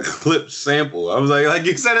a clip sample. I was like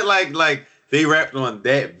you said it like they rapped on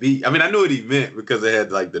that beat. I mean, I knew what he meant because it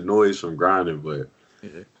had like the noise from grinding, but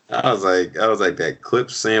yeah. I was like that clip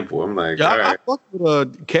sample. I'm like, all right. I fucked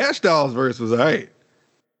with Cash Doll's verse was all right.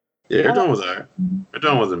 Yeah, her joint was all right. Her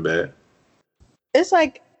joint wasn't bad. It's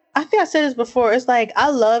like, I think I said this before. It's like, I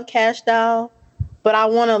love Cash Doll, but I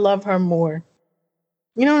want to love her more.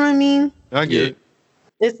 You know what I mean? I get it.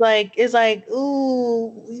 It's like,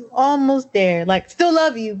 ooh, you almost there. Like, still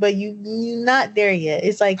love you, but you're not there yet.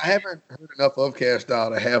 It's like, I haven't heard enough of Cash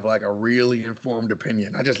Doll to have like a really informed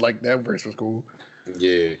opinion. I just like that verse was cool.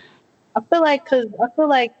 Yeah. I feel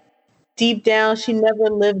like deep down, she never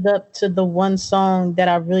lived up to the one song that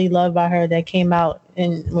I really love by her that came out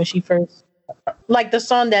when she first, like the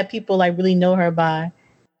song that people like really know her by,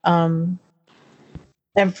 and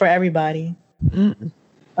for everybody,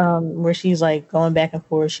 where she's like going back and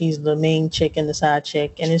forth. She's the main chick and the side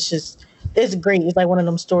chick, and it's great. It's like one of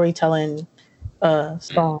them storytelling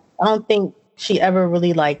songs. I don't think she ever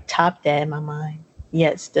really like topped that in my mind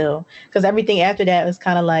yet, still, because everything after that was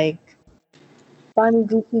kind of like. Bonnie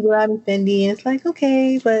Gucci, Rodney Fendi, and it's like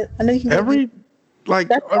okay, but I know you can every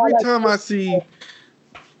time I see.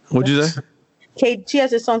 What'd you say? She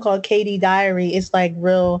has this song called Katie Diary. It's like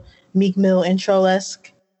real Meek Mill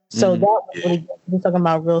intro-esque. So that was really good. We're talking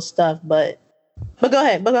about real stuff, but go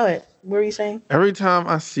ahead. What were you saying? Every time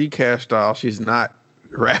I see Cash Doll, she's not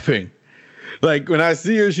rapping. Like when I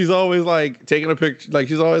see her, she's always like taking a picture. Like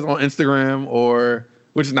she's always on Instagram or.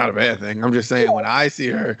 Which is not a bad thing. I'm just saying when I see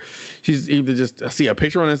her, she's either just I see a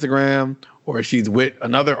picture on Instagram or she's with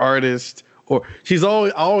another artist or she's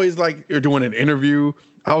always like you're doing an interview.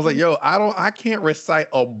 I was like, yo, I can't recite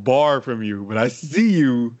a bar from you, but I see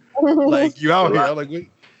you like you out here. I'm like,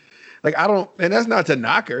 wait. Like I don't, and that's not to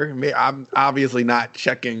knock her. I mean, I'm obviously not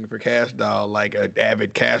checking for Cash Doll like an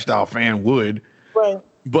avid Cash Doll fan would. Right.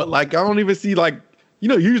 But like I don't even see like. You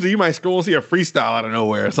know, usually you might scroll and see a freestyle out of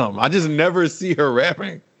nowhere or something. I just never see her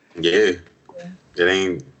rapping. Yeah. It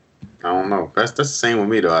ain't, I don't know. That's the same with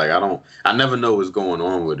me though. Like I never know what's going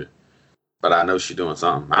on with her. But I know she's doing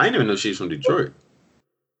something. I didn't even know she's from Detroit.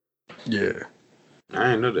 Yeah. I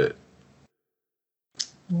didn't know that.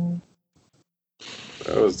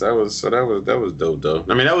 That was dope though.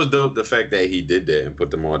 I mean, that was dope the fact that he did that and put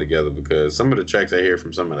them all together because some of the tracks I hear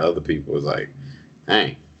from some of the other people was like,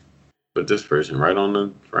 dang. Put this person right on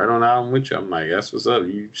the album with you. I'm like, that's what's up.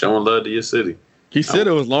 You showing love to your city. He said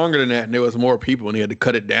it was longer than that, and there was more people, and he had to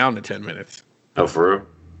cut it down to 10 minutes. Oh, for real?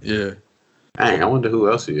 Yeah. Dang, I wonder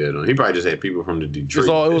who else he had on. He probably just had people from the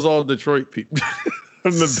Detroit. It was all Detroit people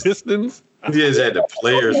from the Pistons. He just had the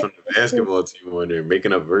players from the basketball team on there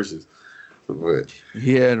making up verses. But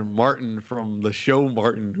he had Martin from the show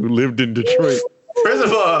Martin, who lived in Detroit. First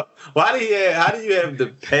of all, how do you have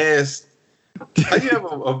the past? How do you have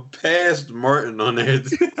a past Martin on there?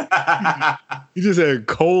 You just had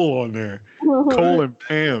Cole on there. Cole and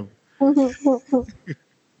Pam. I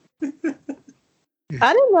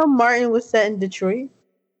didn't know Martin was set in Detroit.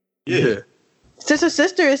 Yeah.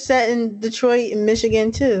 Sister is set in Detroit and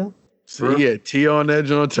Michigan too. So he had T on that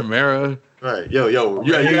joint, Tamara. Right. Yo.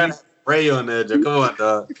 You got Ray on there. Come on,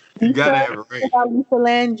 dog. You gotta have Ray. Lisa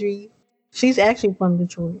Landry. She's actually from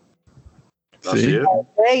Detroit. See?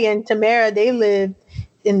 Ray and Tamara, they lived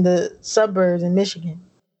in the suburbs in Michigan.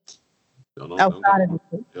 Outside of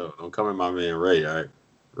Detroit. Yo, don't come at my man Ray, all right?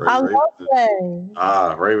 I love Ray.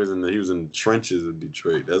 Ray was he was in the trenches of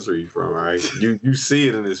Detroit. That's where he's from, all right? You see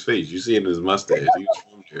it in his face. You see it in his mustache. He was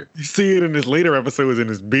from there. You see it in his later episodes in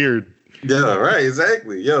his beard. Yeah, right,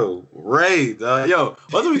 exactly. Yo, Ray, yo,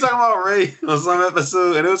 wasn't we talking about Ray on some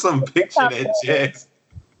episode? And it was some picture that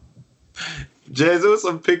Jazz, it was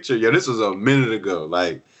some picture. Yo, this was a minute ago.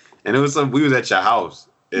 Like, and it was we was at your house.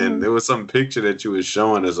 And there was some picture that you was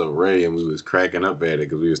showing us of Ray, and we was cracking up at it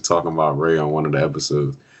because we was talking about Ray on one of the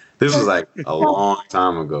episodes. This was like a long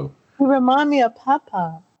time ago. You remind me of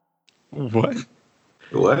Papa. What?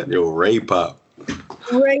 Yo, Ray Pop.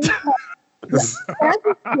 Ray Pop.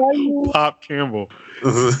 Pop Campbell.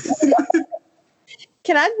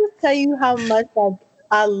 Can I just tell you how much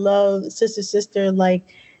I love Sister?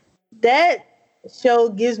 Like that show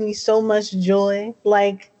gives me so much joy.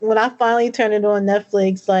 Like when I finally turned it on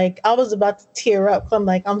Netflix, like I was about to tear up. I'm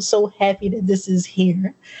like, I'm so happy that this is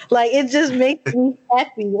here. Like it just makes me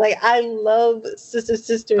happy. Like I love Sister.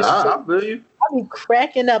 I feel you. I'll be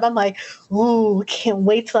cracking up. I'm like, ooh, can't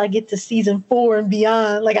wait till I get to season 4 and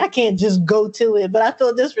beyond. Like I can't just go to it, but I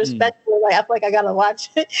feel disrespectful. Like I feel like I gotta watch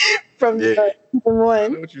it from season 1. I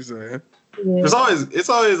know what you're saying. Yeah. It's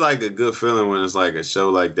always like a good feeling when it's like a show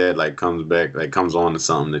like that like comes back, like comes on to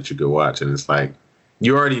something that you could watch, and it's like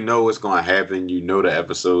you already know what's going to happen, you know the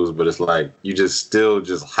episodes, but it's like you just still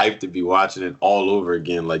just hyped to be watching it all over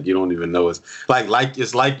again. Like you don't even know it's like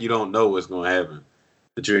you don't know what's going to happen,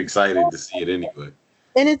 but you're excited to see it anyway.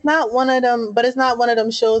 And it's not one of them, but it's not one of them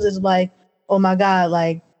shows that's like, oh my god,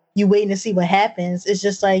 like you waiting to see what happens. It's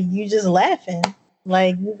just like you just laughing,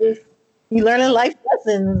 like you learning life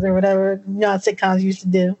lessons or whatever, you know, how sitcoms used to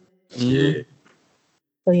do. Yeah.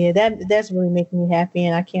 So yeah, that's really making me happy,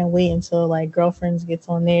 and I can't wait until like Girlfriends gets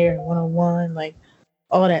on there and 101, like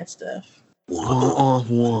all that stuff.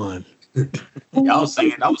 101. I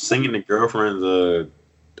was singing the Girlfriends.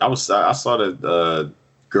 I saw the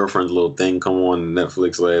girlfriend's little thing come on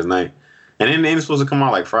Netflix last night, and then it's supposed to come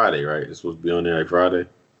out like Friday, right? It's supposed to be on there like Friday.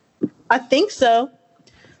 I think so.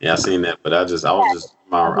 Yeah, I seen that, but I was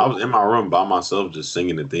in my room by myself just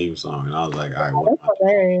singing the theme song, and I was like, all right, that's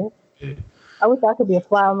hilarious. Yeah. I wish I could be a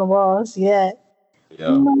fly on the wall and see that. Yeah.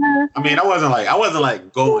 I mean, I wasn't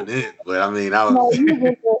like going in, but I mean, I was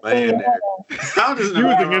laying there. I was just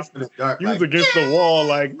you was against the wall,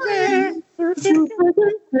 like.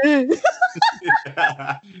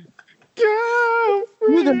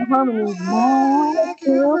 You the harmony.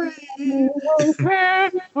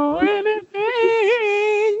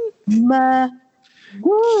 My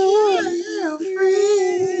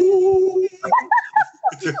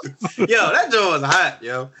Yo, that joint was hot,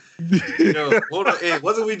 yo. Hold on. Hey,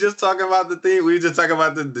 wasn't we just talking about the theme? We were just talking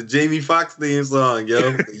about the Jamie Foxx theme song,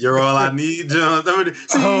 yo. You're all I need, John.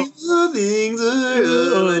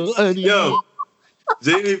 Yo,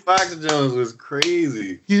 Jamie Foxx Jones was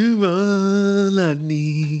crazy. You all I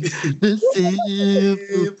need, the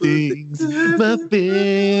simple things, my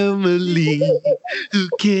family who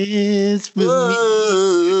cares for me,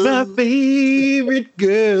 my favorite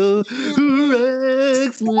girl who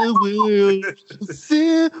rocks my world.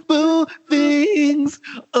 Simple things,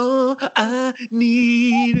 all I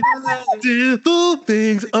need. Simple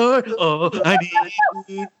things are all I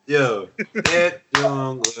need. Yo, that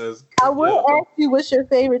song was. I will ask you what's your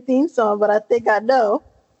favorite theme song, but I think I know.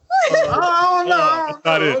 I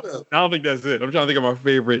don't think that's it. I'm trying to think of my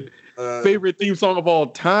favorite theme song of all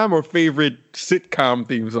time or favorite sitcom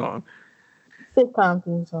theme song. Sitcom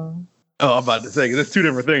theme song. Oh, I'm about to say, because that's two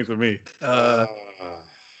different things for me.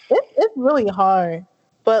 It's really hard,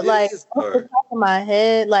 but like off the top of my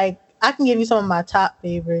head, like I can give you some of my top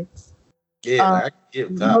favorites. Yeah, I can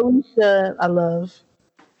give top. Moesha, I love.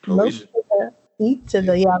 Moesha. Eat to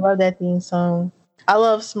the I love that theme song. I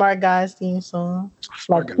love Smart Guy's theme song.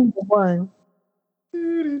 Like 2-1.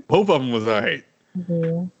 Both of them was alright.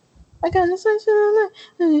 Yeah. I got the sunshine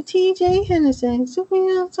and TJ Henderson. Something.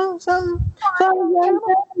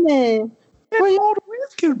 Where you all the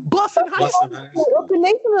whiskey busting high school? Open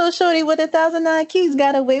Nation little shorty with 1,009 keys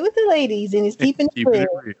got away with the ladies and he's keeping it real.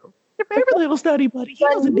 Your favorite little study buddy. He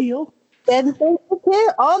knows a deal. And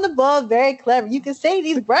on the ball, very clever. You can say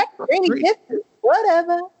these bright, rainy gifts,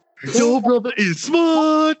 whatever. Your brother is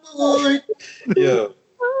smart. Yeah.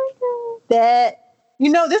 That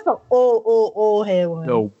this is an old head one.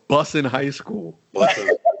 No, Bussin' High School.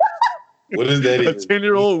 Bussin'. What is that? A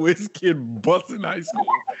 10-year-old whiskey Bussin' High School.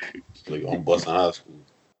 Like on Bussin' High School.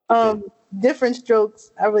 Different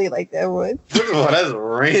Strokes. I really like that one. Oh, that's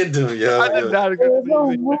random, yo. I did not agree with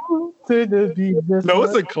that. No,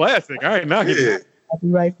 it's a classic. I ain't knocking it. I'll be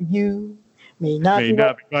right for you. May not be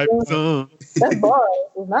right for some. That's bars.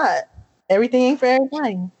 It's not. Everything ain't for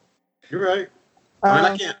everybody. You're right.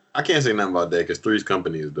 I mean, I can't say nothing about that because Three's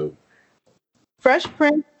Company is dope. Fresh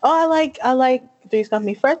Prince. Oh, I like Three's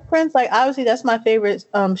Company. Fresh Prince. Like obviously that's my favorite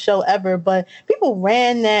show ever. But people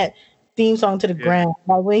ran that theme song to the ground.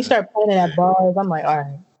 Like when you start playing it at bars, I'm like, all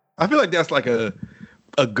right. I feel like that's like a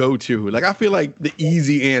go-to. Like I feel like the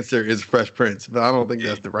easy answer is Fresh Prince, but I don't think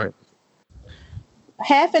that's the right.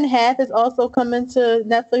 Half and Half is also coming to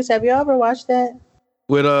Netflix. Have you ever watched that?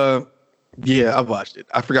 With yeah, I've watched it.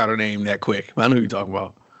 I forgot her name that quick. I know who you're talking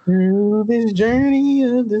about. Through this journey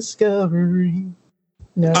of discovery.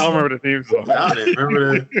 No. I don't remember the theme song. I didn't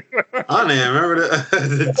remember that. I remember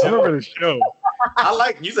the show. I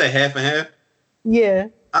like you say Half and Half. Yeah,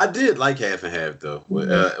 I did like Half and Half though. What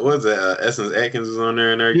was it? Essence Atkins was on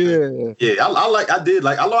there and everything. Yeah.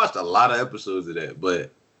 I watched a lot of episodes of that,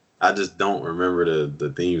 but I just don't remember the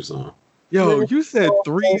theme song. Yo, you said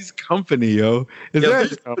Three's Company, yo. Is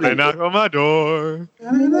that I knock on my door?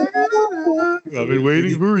 I've been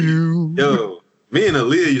waiting for you. Yo, me and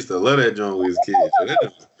Aaliyah used to love that joint when we was kids. So that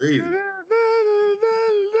was crazy.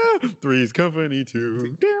 Three's Company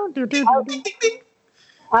too.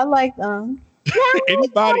 I like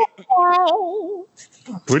anybody.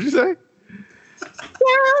 What'd you say?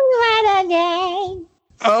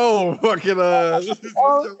 Oh, fucking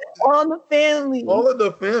all the family. All of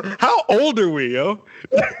the family. How old are we, yo?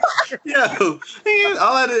 Yo,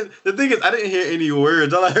 the thing is, I didn't hear any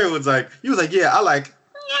words. All I heard was like, he was like, yeah, I like.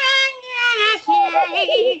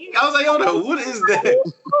 I was like, hold on, what is that?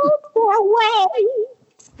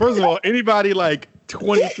 First of all, anybody like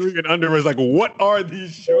 23 and under is like, what are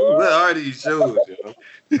these shows? What are these shows,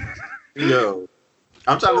 yo? Yo,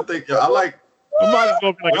 I'm trying to think. Yo, I like. I might as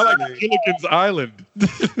well be like, I like Gilligan's Island.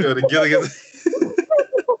 Yo, the Gilligan's.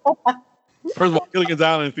 First of all, Gilligan's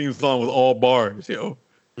Island theme song was all bars, yo.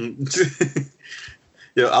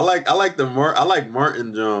 Yo, I like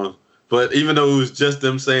Martin Jones But even though it was just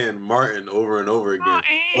them saying Martin over and over again,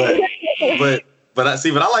 but I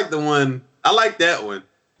like the one. I like that one.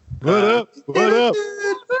 What up? What up?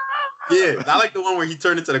 Yeah, I like the one where he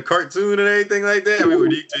turned into the cartoon and everything like that. I mean,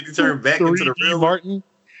 when he turned back into the real Martin.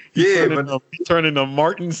 He turned into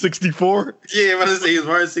Martin 64. Yeah, but I say he's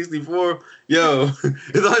Martin 64. Yo,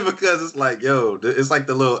 it's only because it's like, it's like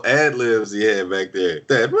the little ad libs he had back there.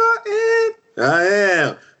 That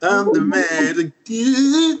Martin, I'm the man.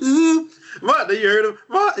 Martin, you heard him?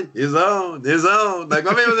 Martin, his own. Like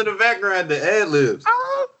my man was in the background, the ad libs.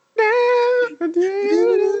 I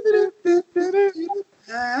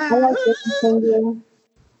like Living Single.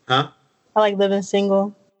 Huh? I like Living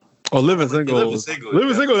Single. Oh, Living Single. Living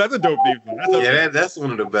Single, that's a dope theme. That's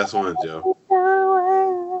one of the best ones, yo.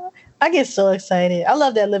 I get so excited. I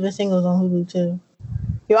love that Living Singles on Hulu too.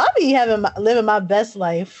 Yo, I be living my best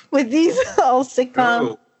life with these old sitcoms.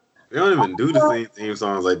 Bro, they don't even do the same theme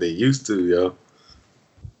songs like they used to, yo.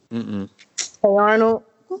 Mm-mm. Hey Arnold.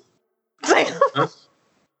 Huh?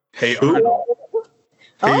 Hey Arnold.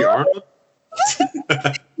 Hey Arnold.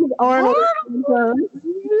 Arnold.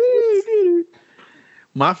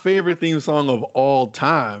 My favorite theme song of all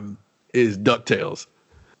time is DuckTales.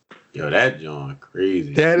 Yo, that John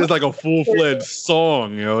crazy. That is like a full-fledged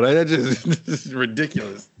song, yo. That just is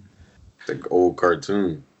ridiculous. It's like an old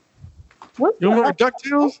cartoon. You remember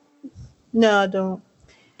DuckTales? No, I don't.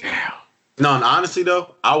 Damn. No, and honestly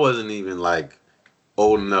though, I wasn't even like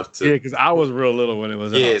old enough to. Yeah, because I was real little when it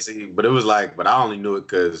was out. See, but it was like, but I only knew it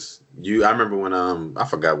because I remember when I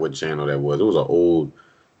forgot what channel that was. It was an old.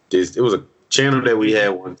 It was a channel that we had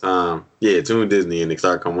one time. Yeah, Toon Disney, and they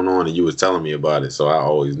started coming on, and you was telling me about it, so I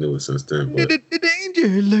always knew it since then. But. The danger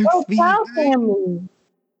lurks Proud Family.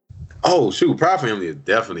 Oh shoot, Proud Family is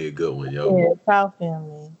definitely a good one, yo. Yeah, Proud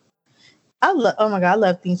Family. Oh my god, I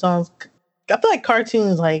love theme songs. I feel like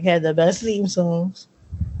cartoons like had the best theme songs.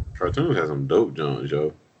 Cartoons has some dope Jones,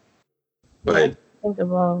 yo. But Think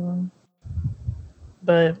of all of them.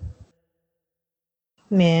 But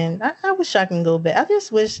man, I wish I can go back. I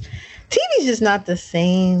just wish TV's just not the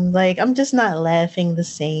same. Like I'm just not laughing the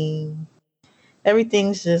same.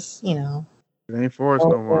 Everything's just, It ain't for us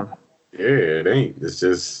no more. yeah, it ain't. It's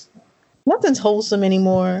just nothing's wholesome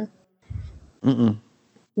anymore. Mm-mm.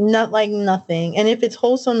 Not like nothing. And if it's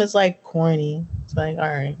wholesome, it's like corny. It's like, all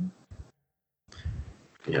right.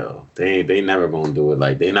 yo, they never gonna do it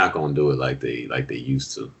like they not gonna do it like they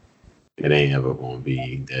used to. It ain't ever gonna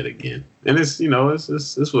be that again. And it's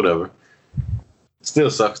it's whatever. Still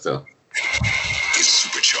sucks though. Is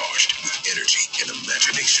supercharged with energy and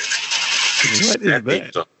imagination. What is that?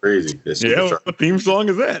 That's crazy. That's What theme song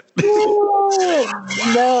is that?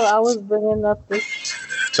 No, I was bringing up this.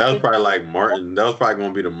 That was probably like Martin. That was probably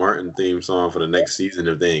gonna be the Martin theme song for the next season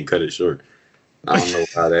if they ain't cut it short. I don't know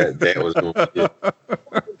how that was going to be.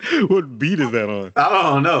 What beat is that on? I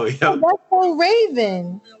don't know. Yo. That's so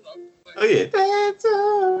Raven. Oh, yeah. That's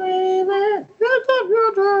a Raven. That's a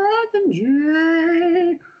future I can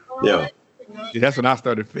dream. Yo. Yeah, that's when I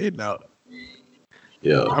started fading out.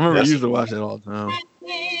 Yo. I remember I used to watch it all the time.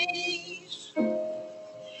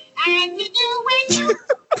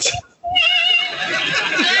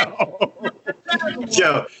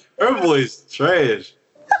 Yo, her voice trash.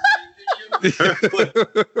 Yo.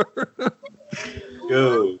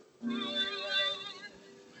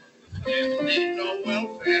 No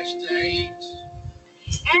welfare state.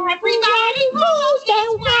 Everybody moves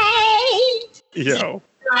their weight.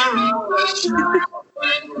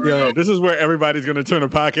 Yo, this is where everybody's gonna turn a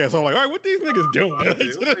podcast on. Like, all right, what these niggas doing?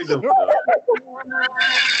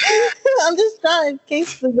 I'm just trying in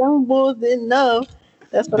case the young bulls didn't know.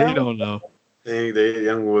 That's what they don't know. They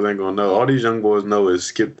young boys ain't gonna know. All these young boys know is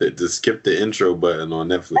skip the intro button on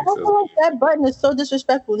Netflix. I feel like that button is so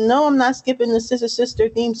disrespectful. No, I'm not skipping the Sister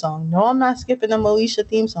theme song. No, I'm not skipping the Moesha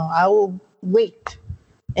theme song. I will wait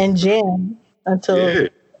and jam until. Yeah.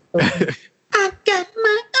 I got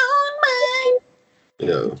my own mind.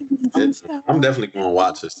 Yo, I'm definitely gonna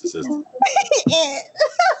watch this. Sister.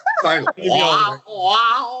 Like, wow,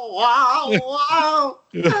 wow, wow, wow.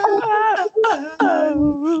 Sister.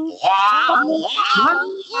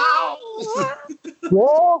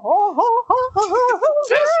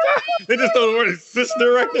 They just throw the word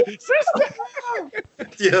sister right there. Sister.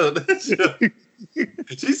 Yo,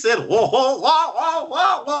 she said, whoa, whoa, whoa,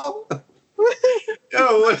 whoa, whoa.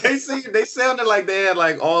 Yo, when they sounded like they had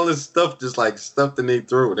like all this stuff just like stuffed in their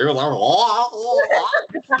throat. They were like, whoa, whoa, whoa.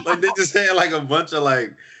 Like they just had like a bunch of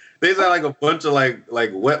like. They sound like a bunch of like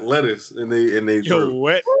wet lettuce in they Yo,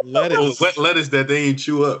 wet lettuce. Wet lettuce that they ain't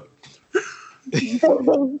chew up.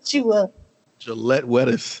 Chew up. Gillette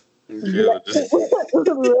lettuce.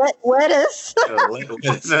 Let lettuce.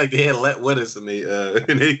 It's like they had let lettuce in they.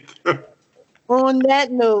 On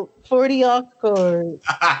that note, 40 aux chords.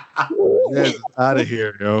 Get out of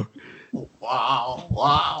here, yo.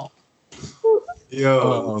 Wow.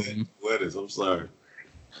 Yo, lettuce. I'm sorry.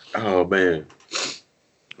 Oh man.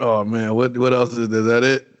 What else is there? Is that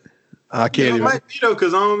it? I can't even.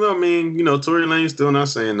 Because I don't know. I mean, Tory Lane's still not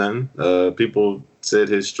saying nothing. People said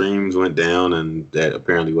his streams went down, and that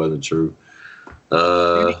apparently wasn't true.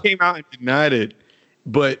 He came out and denied it,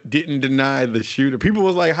 but didn't deny the shooter. People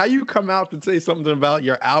was like, "How you come out to say something about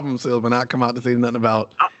your album sales, but not come out to say nothing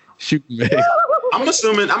about shooting Meg?" I'm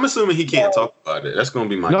assuming he can't talk about it. That's gonna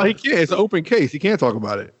be my. No, he can't. It's an open case. He can't talk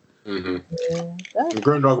about it. Mm-hmm. He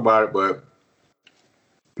couldn't talk about it, but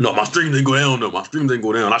no, my streams didn't go down. No, my streams didn't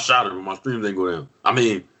go down. I shot it, but my streams didn't go down. I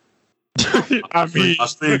mean, my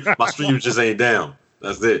streams just ain't down.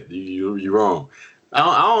 That's it. You're wrong. I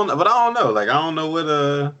don't know. Like, I don't know what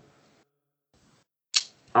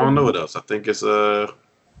I don't know what else. I think it's I'm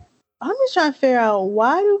just trying to figure out,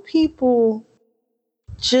 why do people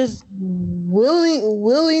just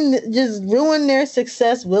willing just ruin their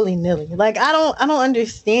success willy-nilly? Like, I don't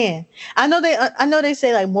understand. I know they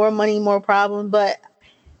say like more money, more problems, but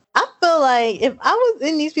I feel like if I was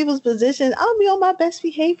in these people's positions, I would be on my best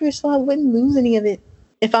behavior so I wouldn't lose any of it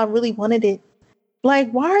if I really wanted it.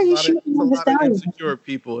 Like, why are you shooting on the stallion? Insecure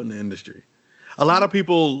people in the industry. A lot of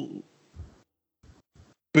people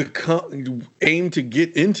aim to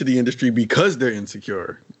get into the industry because they're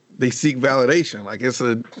insecure. They seek validation. Like,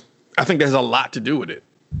 I think there's a lot to do with it.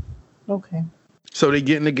 Okay. So they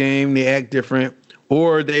get in the game, they act different,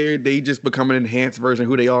 or they just become an enhanced version of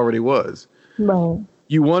who they already was. Right.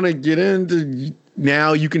 You want to get into,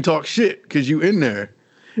 now you can talk shit because you in there.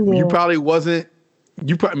 Yeah. You probably wasn't.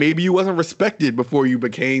 Maybe you wasn't respected before you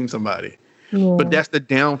became somebody. Yeah. But that's the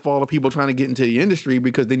downfall of people trying to get into the industry,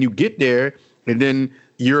 because then you get there and then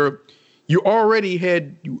you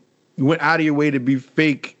went out of your way to be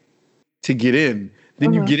fake to get in.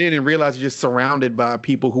 Then you get in and realize you're just surrounded by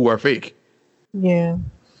people who are fake. Yeah.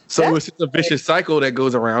 So it's just a vicious cycle that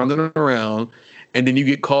goes around and around. And then you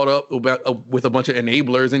get caught up with a bunch of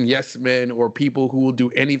enablers and yes men, or people who will do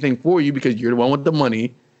anything for you because you're the one with the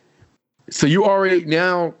money. So you already,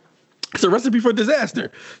 now it's a recipe for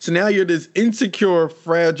disaster. So now you're this insecure,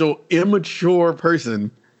 fragile, immature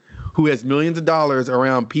person who has millions of dollars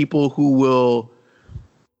around people who will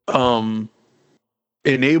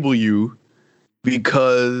enable you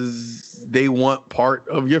because they want part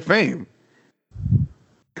of your fame.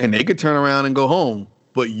 And they could turn around and go home,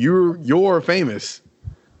 but you're famous.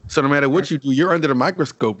 So no matter what you do, you're under the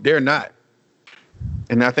microscope. They're not.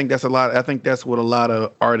 And I think that's what a lot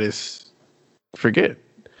of artists forget,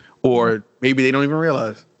 or maybe they don't even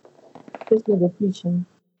realize. This is a preaching.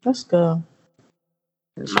 Let's go.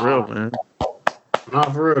 It's real, man. No,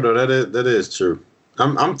 for real though, that is true.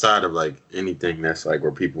 I'm tired of like anything that's like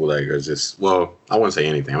where people like are just, well, I wouldn't say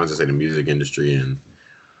anything. I would just say the music industry and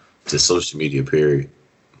just social media. Period.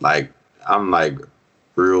 Like, I'm like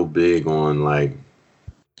real big on like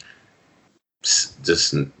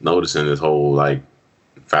just noticing this whole like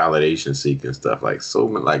validation seeking stuff. Like, so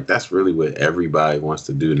like that's really what everybody wants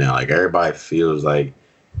to do now. Like, everybody feels like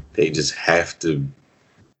they just have to,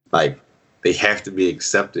 like, they have to be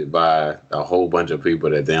accepted by a whole bunch of people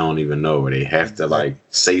that they don't even know, or they have to like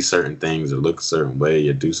say certain things or look a certain way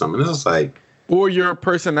or do something. It's like, or your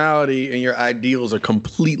personality and your ideals are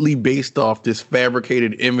completely based off this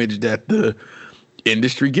fabricated image that the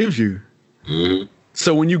industry gives you. Mm-hmm.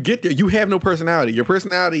 So when you get there, you have no personality. Your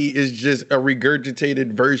personality is just a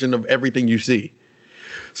regurgitated version of everything you see.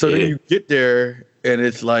 So then you get there and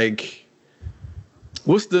it's like,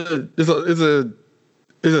 there's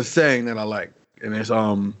a saying that I like, and it's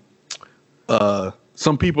some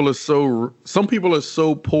people are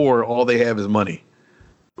so poor all they have is money.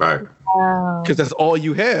 Right. Because that's all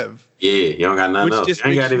you have. Yeah, you don't got nothing else. You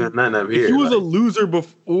ain't got even nothing up here. If you was a loser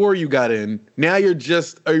before you got in, now you're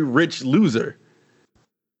just a rich loser.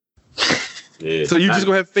 Yeah. So you're just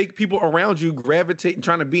gonna have fake people around you gravitating,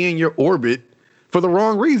 trying to be in your orbit for the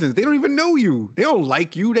wrong reasons. They don't even know you. They don't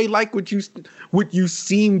like you. They like what you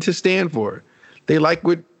seem to stand for. They like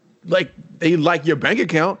they like your bank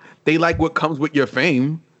account. They like what comes with your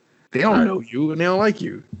fame. They don't know you and they don't like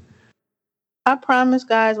you. I promise,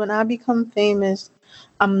 guys, when I become famous,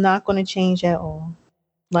 I'm not going to change at all.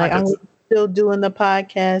 Like, I'm still doing the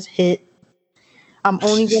podcast hit. I'm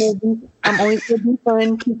only gonna be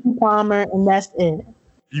friend Keke Palmer, and that's it.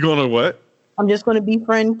 You gonna what? I'm just gonna be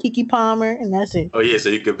friend Keke Palmer, and that's it. Oh yeah, so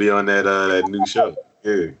you could be on that new show.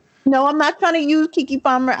 Yeah. No, I'm not trying to use Keke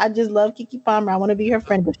Palmer. I just love Keke Palmer. I want to be her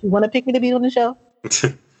friend. If you want to pick me to be on the show,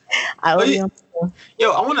 I will be on the show.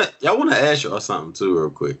 Yo, I wanna ask y'all something too, real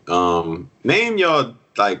quick. Name y'all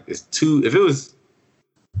like it's two. If it was,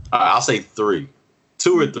 I'll say three,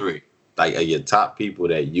 2 or 3. Like your top people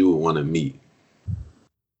that you would want to meet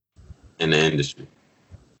in the industry.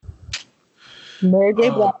 Mary J.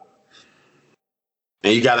 Blige.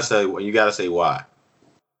 And you gotta say why.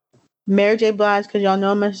 Mary J. Blige, because y'all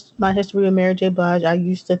know my history with Mary J. Blige. I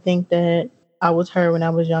used to think that I was her when I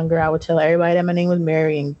was younger. I would tell everybody that my name was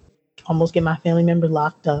Mary and almost get my family members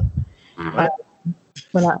locked up. Mm-hmm.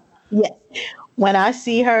 When I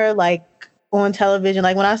see her like on television,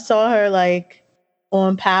 like when I saw her like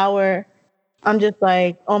on Power, I'm just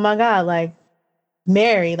like, oh my God, like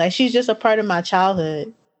Mary, like she's just a part of my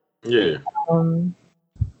childhood. Yeah.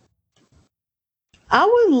 I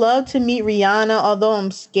would love to meet Rihanna, although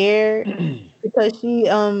I'm scared because she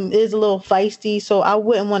is a little feisty, so I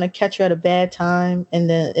wouldn't want to catch her at a bad time and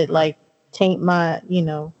then it like taint my,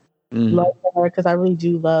 love for her, because I really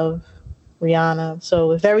do love Rihanna.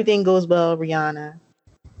 So if everything goes well, Rihanna.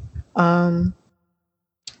 And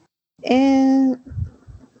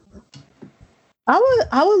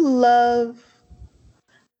I would love.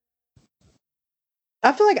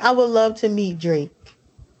 I feel like I would love to meet Drake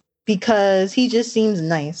because he just seems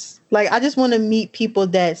nice. Like I just want to meet people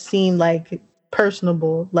that seem like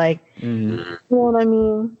personable, like you know what I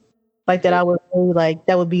mean, like that I would really like.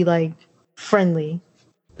 That would be like friendly.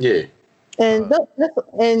 Yeah. And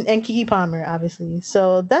and Keke Palmer, obviously.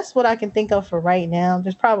 So that's what I can think of for right now.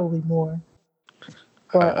 There's probably more.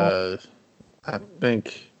 But, I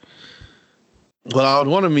think. Well, I would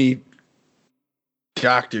want to meet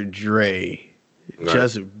Dr. Dre,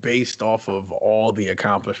 just based off of all the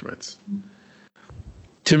accomplishments.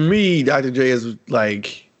 To me, Dr. Dre is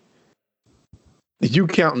like, if you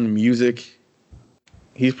count in music,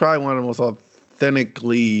 he's probably one of the most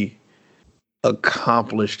authentically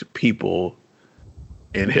accomplished people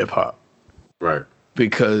in hip hop. Right.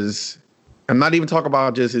 Because I'm not even talking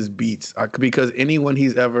about just his beats, because anyone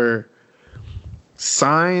he's ever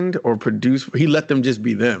signed or produced, he let them just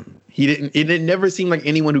be them. It never seemed like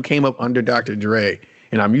anyone who came up under Dr. Dre,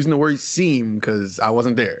 and I'm using the word seem because I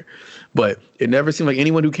wasn't there, but it never seemed like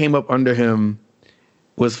anyone who came up under him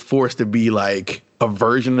was forced to be like a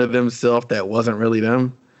version of themselves that wasn't really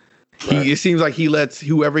them. Right. It seems like he lets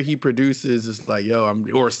whoever he produces is like,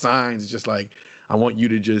 or signs, just like, I want you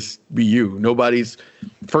to just be you. Nobody's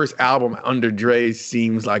first album under Dre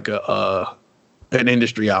seems like an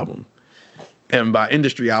industry album. And by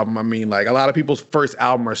industry album, I mean like a lot of people's first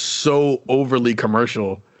album are so overly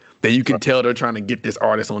commercial that you can tell they're trying to get this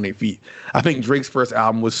artist on their feet. I think Drake's first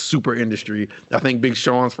album was super industry. I think Big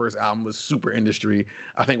Sean's first album was super industry.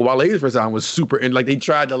 I think Wale's first album was super like they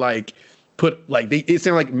tried to like put like it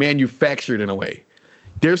sounded like manufactured in a way.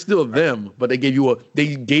 They're still them, but they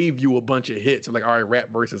gave you a bunch of hits. So like, all right, rap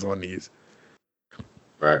verses on these.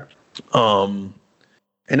 Right. And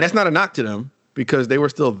that's not a knock to them, because they were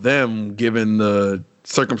still them given the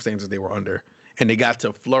circumstances they were under, and they got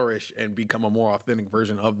to flourish and become a more authentic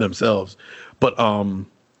version of themselves. But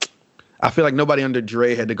I feel like nobody under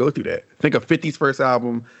Dre had to go through that. Think of 50's first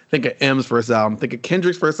album, think of M's first album, think of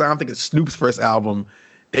Kendrick's first album, think of Snoop's first album.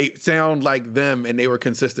 They sound like them, and they were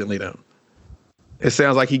consistently them. It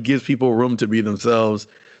sounds like he gives people room to be themselves.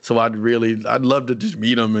 So I'd love to just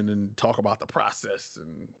meet him and then talk about the process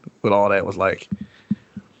and what all that was like.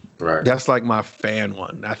 Right. That's like my fan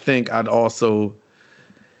one. I think I want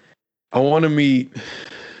to meet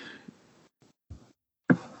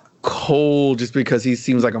Cole just because he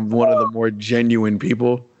seems like I'm one of the more genuine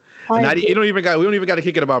people. And we don't even got to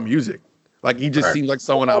kick it about music. Like he just seems like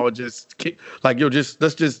someone I would just kick. Like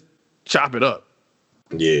let's just chop it up.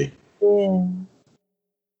 Yeah. Yeah.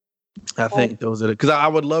 I think those are because I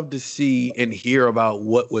would love to see and hear about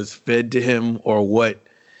what was fed to him or what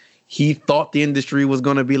he thought the industry was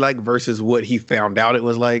going to be like versus what he found out it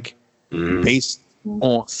was like, based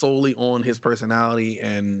on solely on his personality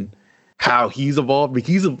and how he's evolved. But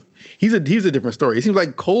he's a different story. It seems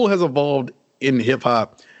like Cole has evolved in hip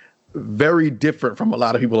hop very different from a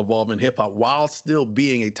lot of people involved in hip hop while still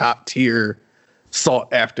being a top tier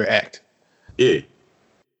sought after act. Yeah.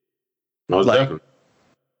 Most definitely.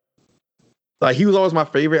 Like he was always my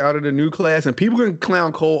favorite out of the new class, and people can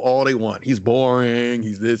clown Cole all they want. He's boring,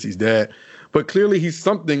 he's this, he's that. But clearly he's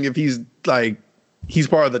something if he's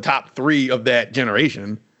part of the top 3 of that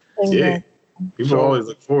generation. Yeah. People always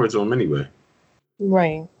look forward to him anyway.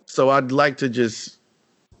 Right. So I'd like to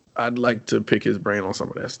pick his brain on some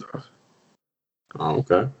of that stuff. Oh,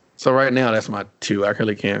 okay. So right now, that's my 2. I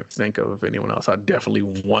really can't think of anyone else I definitely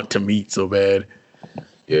want to meet so bad.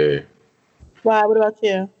 Yeah. Why? What about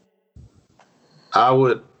you? I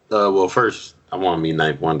would. Well, first, I want to meet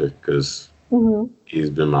Ninth Wonder because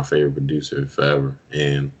he's been my favorite producer forever,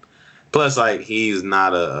 and plus, like, he's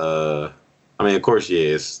not a. I mean, of course,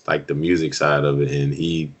 yeah, it's like the music side of it, and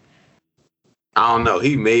I don't know.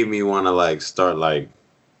 He made me want to like start like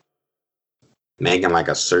making like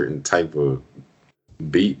a certain type of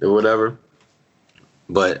beat or whatever.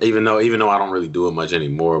 But even though I don't really do it much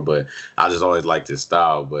anymore, but I just always liked his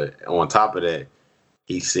style. But on top of that,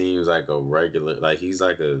 he seems like a regular, like he's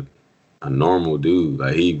like a normal dude.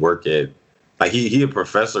 Like he he a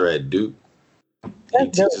professor at Duke. He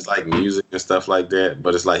teaches like music and stuff like that.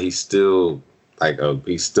 But it's like he's still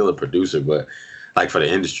a producer, but like for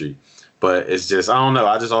the industry. But it's just, I don't know.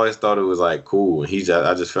 I just always thought it was like cool. And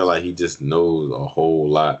I just felt like he just knows a whole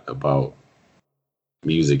lot about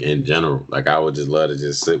music in general. Like I would just love to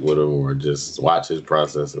just sit with him or just watch his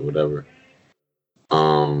process or whatever.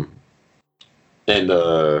 And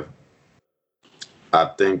I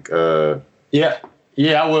think yeah,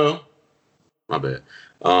 I will. My bad.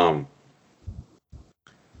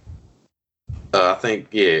 I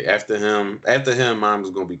think after him, mine was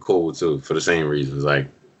gonna be Cole too for the same reasons. Like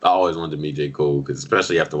I always wanted to meet J. Cole because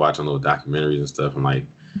especially after watching little documentaries and stuff, I'm like,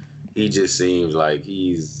 he just seems like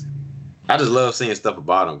I just love seeing stuff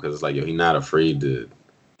about him because it's like, yo, he's not afraid to.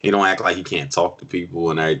 He don't act like he can't talk to people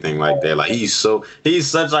and everything like that. Like he's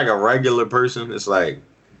such like a regular person. It's like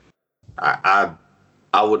I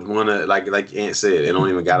would want to like Ant said, it don't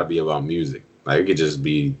even got to be about music. Like it could just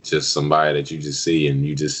be just somebody that you just see and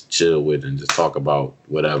you just chill with and just talk about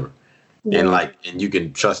whatever. Yeah. And you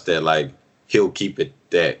can trust that like he'll keep it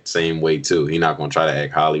that same way too. He's not gonna try to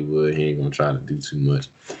act Hollywood. He ain't gonna try to do too much.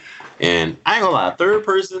 And I ain't gonna lie, third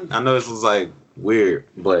person, I know this was like weird,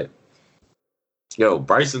 but yo,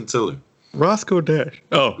 Bryson Tiller. Roscoe Dash.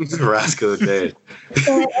 Oh. Roscoe Dash.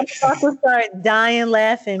 I'm about to start dying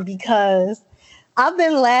laughing because I've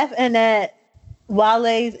been laughing at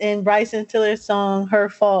Wale's and Bryson Tiller's song Her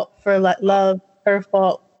Fault for like Love, Her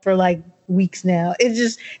Fault for like weeks now. It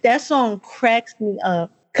just, that song cracks me up.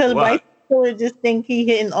 Because Bryson Tiller just think he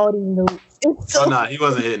hitting all these notes. No, he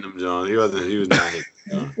wasn't hitting them, John. He was not hitting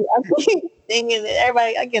them. I keep singing it.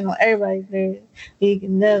 I get on everybody's nerves. He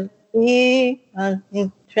can never be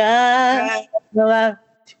try. No, I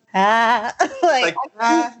try. Like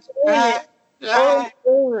Yeah,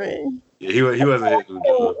 he wasn't hitting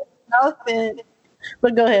them. Nothing.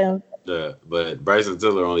 But go ahead. Yeah, but Bryson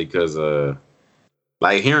Tiller only because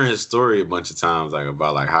like hearing his story a bunch of times, like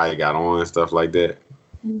about like how he got on and stuff like that.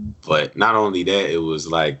 Mm-hmm. But not only that, it was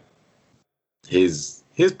like his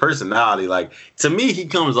personality. Like to me, he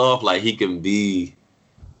comes off like he can be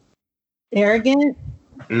arrogant.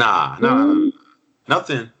 Nah,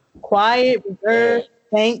 nothing. Quiet, reserved,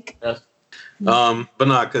 think. Yes. But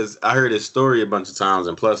no, because I heard his story a bunch of times,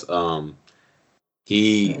 and plus, like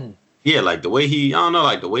the way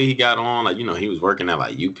the way he got on, like, you know, he was working at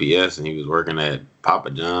like UPS and he was working at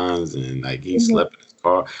Papa John's and like he slept in his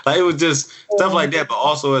car. Like it was just stuff like that. But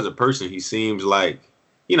also as a person, he seems like,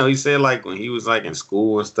 you know, he said like when he was like in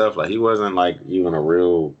school and stuff, like he wasn't like even a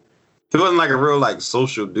real like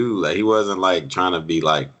social dude. Like he wasn't like trying to be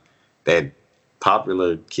like that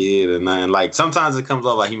popular kid and nothing. Like sometimes it comes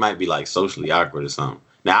off like he might be like socially awkward or something.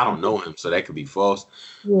 Now I don't know him, so that could be false.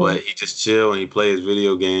 Yeah. But he just chill and he plays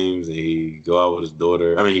video games and he go out with his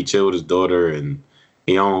daughter. I mean, he chill with his daughter and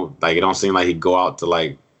he don't like. It don't seem like he go out to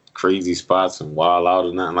like crazy spots and wild out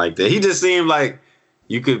or nothing like that. He just seemed like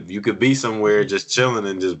you could be somewhere just chilling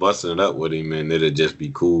and just busting it up with him and it'd just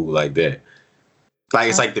be cool like that. Like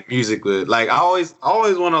it's like the music would like. I always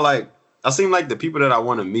want to like. I seem like the people that I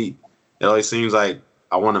want to meet. It always seems like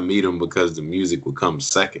I want to meet them because the music would come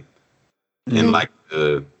second. Mm-hmm. And like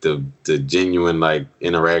the genuine like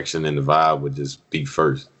interaction and the vibe would just be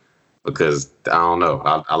first, because I don't know,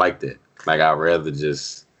 I like that. Like I'd rather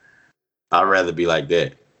be like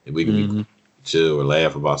that. If we can be chill or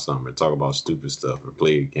laugh about something or talk about stupid stuff or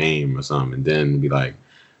play a game or something, and then be like,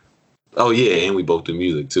 oh yeah, and we both do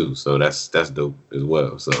music too, so that's dope as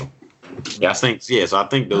well. So yeah, I think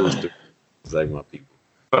those two is like my people.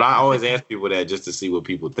 But I always ask people that just to see what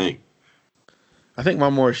people think. I think my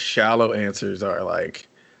more shallow answers are like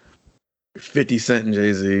 50 Cent and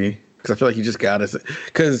Jay-Z, because I feel like you just got to.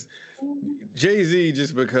 Because Jay-Z,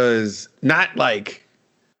 just because, not like,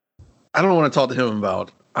 I don't want to talk to him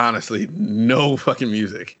about, honestly, no fucking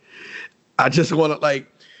music. I just want to like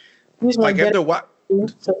after what?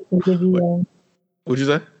 So he can give you. What'd you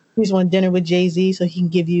say? You just want dinner with Jay-Z so he can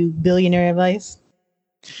give you billionaire advice.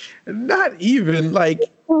 Not even like.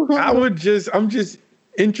 I'm just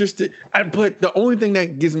interested. But the only thing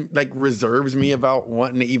that gives reserves me about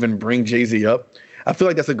wanting to even bring Jay-Z up, I feel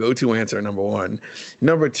like that's a go-to answer, number one.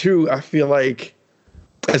 Number two, I feel like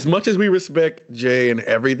as much as we respect Jay and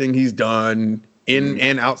everything he's done in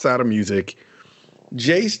and outside of music,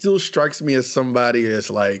 Jay still strikes me as somebody that's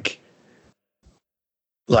like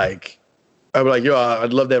I'd be like, yo,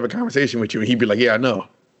 I'd love to have a conversation with you. And he'd be like, yeah, I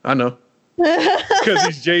know. Because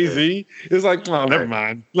he's Jay-Z. It's like, oh, never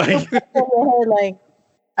mind. Like,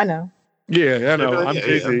 I know. Yeah, I know. I'm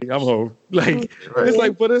Jay-Z. I'm home. Like, it's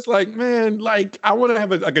like, but it's like, man, like, I want to have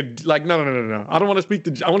no. I don't want to speak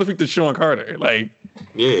to. I want to speak to Sean Carter. Like,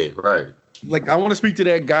 yeah, right. Like, I want to speak to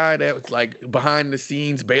that guy that's like behind the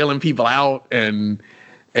scenes bailing people out and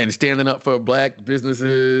standing up for black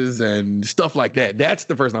businesses and stuff like that. That's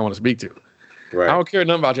the person I want to speak to. Right. I don't care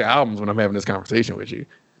nothing about your albums when I'm having this conversation with you.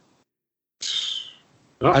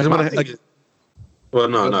 I just want to. Well,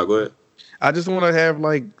 no, go ahead. I just want to have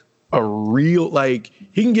like a real, like,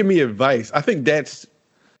 he can give me advice. I think that's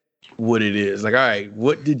what it is. Like, all right,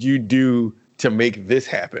 what did you do to make this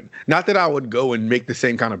happen? Not that I would go and make the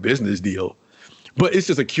same kind of business deal, but it's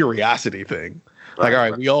just a curiosity thing. Like, all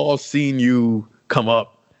right, we all seen you come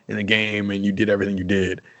up in the game and you did everything you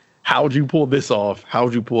did. How'd you pull this off?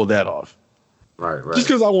 How'd you pull that off? Right. Just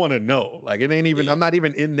because I want to know. Like, it ain't even, I'm not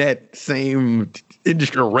even in that same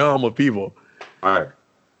industry realm of people. All right.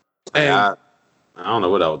 And I don't know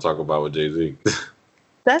what I would talk about with Jay-Z.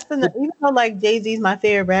 That's even though like Jay-Z's my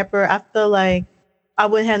favorite rapper, I feel like I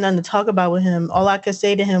wouldn't have nothing to talk about with him. All I could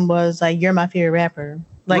say to him was like, "You're my favorite rapper."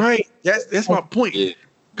 Like, right. That's my point.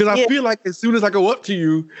 Because I feel like as soon as I go up to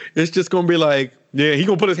you, it's just gonna be like, yeah, he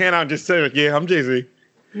gonna put his hand out and just say, yeah, I'm Jay-Z.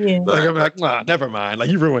 Yeah. Like, I'm like, nah, never mind. Like,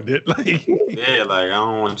 you ruined it. Like, yeah, like, I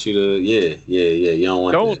don't want you to. Yeah. You don't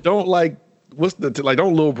want. Don't like.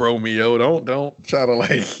 Don't little bro me, yo. Don't try to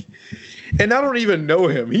like. And I don't even know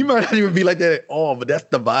him. He might not even be like that at all, but that's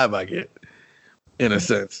the vibe I get, in a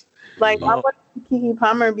sense. Like, I want Keke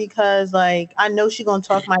Palmer because, like, I know she's gonna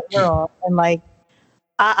talk my ear off, and like,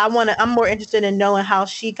 I'm more interested in knowing how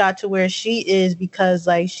she got to where she is because,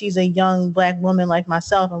 like, she's a young black woman like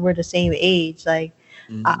myself, and we're the same age. Like,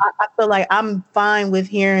 I feel like I'm fine with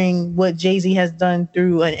hearing what Jay-Z has done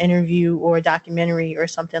through an interview or a documentary or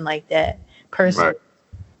something like that, personally. Right.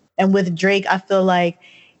 And with Drake, I feel like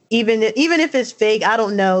even if it's fake, I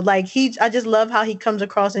don't know. Like, I just love how he comes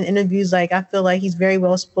across in interviews. Like, I feel like he's very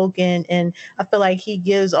well spoken, and I feel like he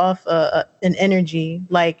gives off an energy.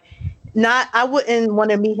 Like, I wouldn't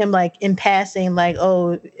want to meet him like in passing. Like,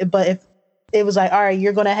 oh, but if it was like, all right,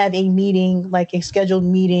 you're gonna have a meeting, like a scheduled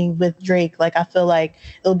meeting with Drake. Like, I feel like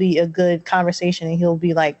it'll be a good conversation, and he'll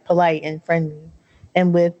be like polite and friendly.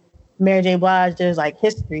 And with Mary J. Blige, there's like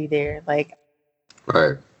history there. Like,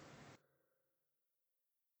 right.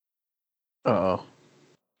 Uh-oh.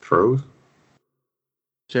 Froze?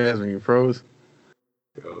 Jasmine, you froze?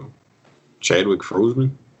 Chadwick Froseman?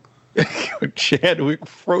 Chadwick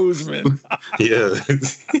Froseman. Yeah.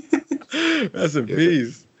 That's a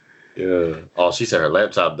piece. Yeah. Oh, she said her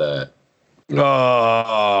laptop died. Oh.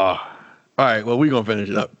 All right, well, we're going to finish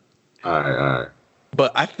it up. All right.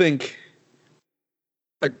 But I think,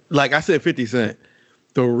 like I said, 50 Cent.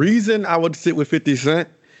 The reason I would sit with 50 Cent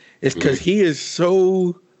is because he is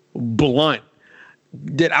so blunt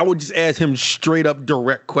that I would just ask him straight up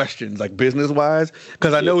direct questions, like business wise,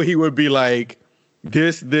 because I know he would be like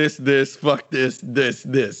this, fuck this,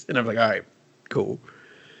 and I'm like, all right, cool.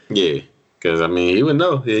 Yeah, because I mean, he would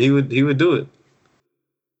know. Yeah, he would do it.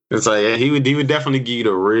 It's like he would definitely give you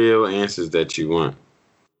the real answers that you want.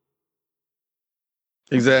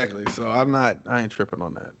 Exactly. So I ain't tripping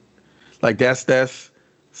on that. Like, that's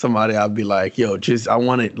somebody I'd be like, yo, I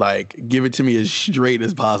want it, like, give it to me as straight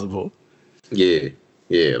as possible. Yeah,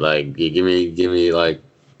 like, give me, like,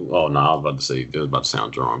 oh, no, I was about to say, it was about to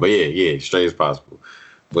sound wrong. But, yeah, straight as possible.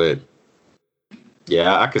 But,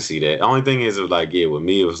 yeah, I could see that. The only thing is, it was like, yeah, with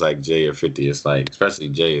me, it was like Jay or 50. It's like, especially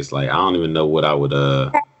Jay, it's like, I don't even know what I would,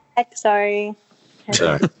 Sorry.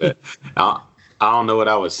 I don't know what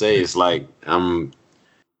I would say. It's like,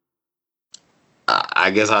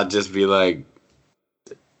 I guess I'd just be like,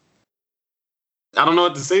 I don't know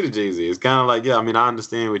what to say to Jay-Z. It's kind of like, yeah, I mean, I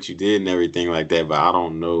understand what you did and everything like that, but I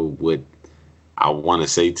don't know what I want to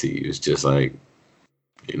say to you. It's just like,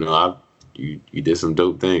 you know, you did some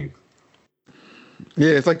dope things. Yeah,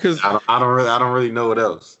 it's like, because I don't really know what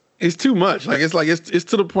else. It's too much. Like, it's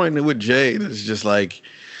to the point that with Jay, it's just like,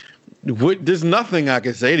 there's nothing I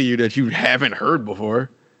can say to you that you haven't heard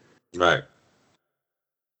before. Right.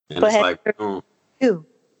 And but it's like, you.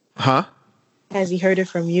 Huh? Has he heard it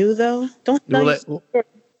from you though? Don't know.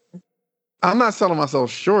 I'm not selling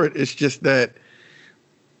myself short. It's just that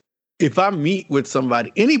if I meet with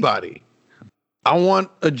somebody, anybody, I want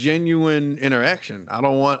a genuine interaction. I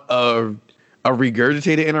don't want a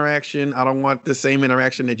regurgitated interaction. I don't want the same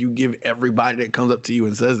interaction that you give everybody that comes up to you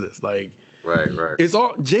and says this. Like, right. It's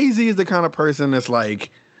all Jay-Z is the kind of person that's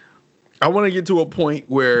like, I want to get to a point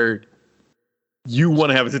where you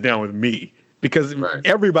want to have a sit down with me because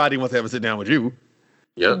everybody wants to have a sit down with you.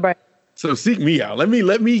 Yep. Right. So seek me out. Let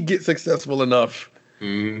me get successful enough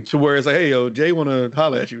to where it's like, hey, yo, Jay want to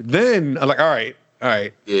holler at you. Then I'm like, all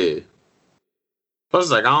right. Yeah.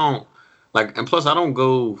 Plus, like, I don't like, and plus, I don't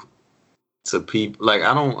go to people like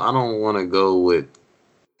I don't want to go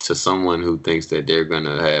to someone who thinks that they're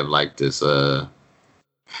gonna have like this.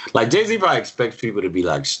 Like Jay-Z probably expects people to be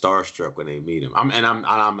like starstruck when they meet him.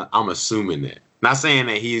 I'm assuming that. Not saying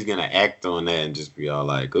that he's gonna act on that and just be all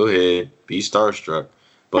like, go ahead, be starstruck.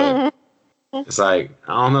 But it's like,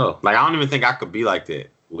 I don't know. Like, I don't even think I could be like that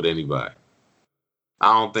with anybody.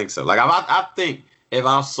 I don't think so. Like, I think if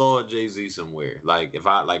I saw Jay-Z somewhere, like if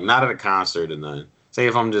I like not at a concert or nothing, say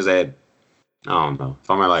if I'm just at, I don't know, if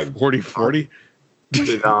I'm at like 40.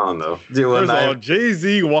 I don't know. There's all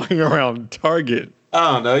Jay-Z walking around Target.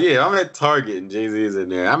 I don't know. Yeah, I'm at Target and Jay-Z's in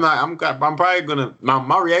there. I'm probably gonna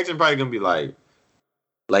my reaction probably gonna be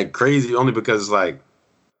like crazy only because it's like,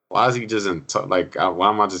 why is he just in why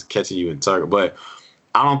am I just catching you in Target? But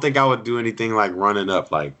I don't think I would do anything like running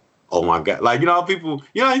up like, oh my God, like people,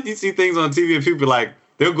 you see things on TV and people like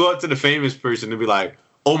they'll go up to the famous person and be like,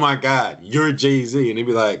 oh my God, you're Jay-Z, and they'd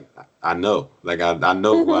be like, I know, like I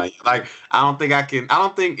know why. Like I don't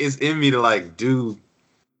think it's in me to like do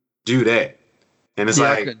that. And it's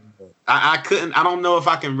I couldn't. I don't know if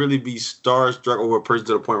I can really be starstruck over a person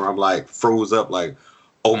to the point where I'm like froze up, like,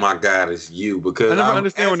 oh my God, it's you. Because I never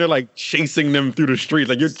understand when they're like chasing them through the street.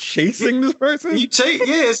 Like you're chasing this person.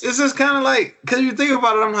 It's just kind of like, because you think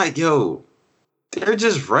about it, I'm like, yo, they're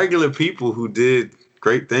just regular people who did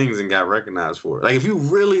great things and got recognized for it. Like if you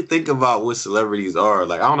really think about what celebrities are,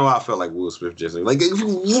 like I don't know how I felt like Will Smith just like if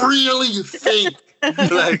you really think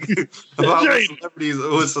like about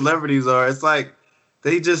what celebrities are, it's like.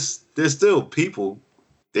 They're still people.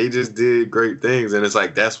 They just did great things. And it's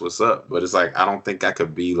like, that's what's up. But it's like, I don't think I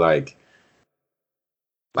could be like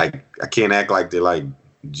I can't act like they're like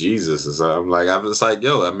Jesus or something. Like, I'm just like,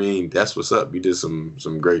 yo, I mean, that's what's up. You did some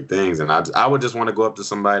great things. And I would just want to go up to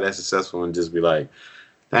somebody that's successful and just be like,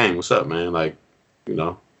 dang, what's up, man? Like,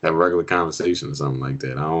 have a regular conversation or something like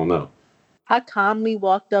that. I don't know. I calmly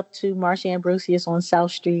walked up to Marsha Ambrosius on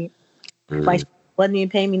South Street. Like, wasn't even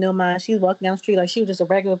paying me no mind. She was walking down the street like she was just a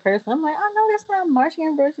regular person. I'm like, I know that's not Marsha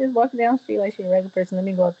Ambrosius walking down the street like she's a regular person. Let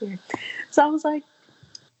me go up here. So I was like,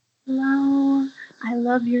 hello, I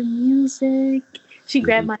love your music. She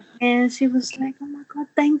grabbed my hand. She was like, oh my God,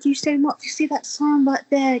 thank you so much. You see that song back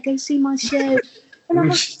there? Go see my show. And I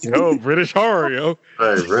was like, yo, British horror, yo.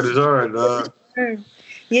 Hey, British horror, dog.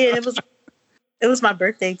 Yeah, it was my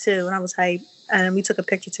birthday too, and I was hyped. And we took a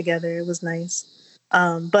picture together. It was nice.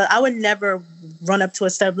 But I would never run up to a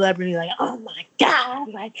celebrity like, oh my God,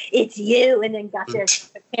 like it's you, and then got their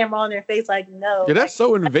camera on their face like, no. Yeah, that's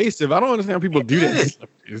so invasive. I don't understand how people do that.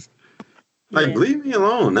 Like, leave me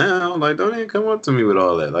alone now. Like, don't even come up to me with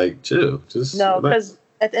all that. Like, chill. Just no, because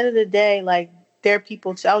at the end of the day, like, they're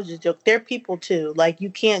people too. I was just joking. They're people too. Like, you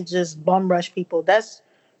can't just bum rush people. That's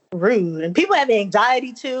rude. And people have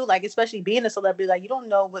anxiety too. Like, especially being a celebrity, like, you don't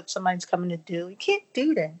know what somebody's coming to do. You can't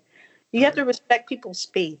do that. You have to respect people's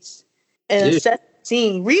space and set the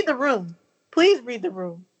scene. Read the room. Please read the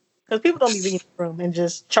room. Because people don't be reading the room and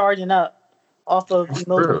just charging up off of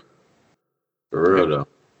emotion. For real though.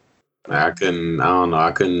 I couldn't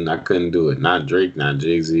do it. Not Drake, not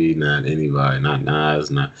Jay-Z, not anybody, not Nas,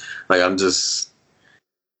 not like I'm just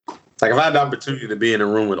like if I had the opportunity to be in a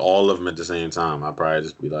room with all of them at the same time, I'd probably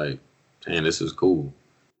just be like, man, this is cool.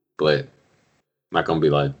 But I'm not gonna be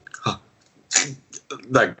like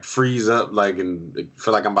like freeze up like and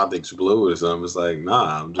feel like I'm about to explode or something. It's like,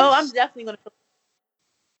 nah, I'm definitely gonna feel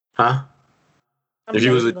if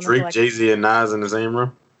you was with Drake, like Jay-Z, and Nas in the same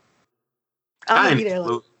room, I ain't be there.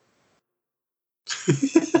 Like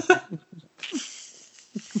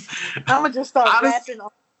I'm gonna just start rapping on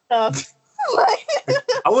stuff.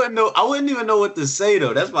 I wouldn't even know what to say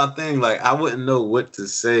though. That's my thing. Like I wouldn't know what to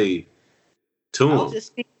say to them. I would just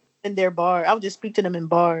speak in their bar. I would just speak to them in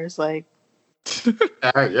bars, like.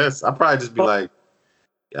 Yes, I'd probably just be like,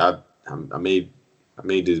 yeah, I made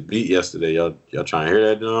this beat yesterday. Y'all trying to hear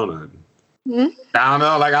that down? I don't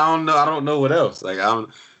know. Like I don't know what else. Like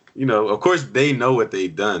of course they know what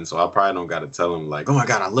they've done, so I probably don't got to tell them like, oh my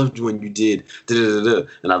God, I loved you when you did da-da-da-da,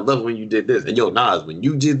 and I love when you did this, and yo, Nas, when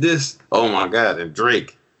you did this, oh my God, and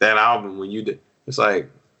Drake, that album when you did, it's like,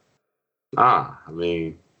 I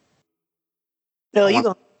mean. No, you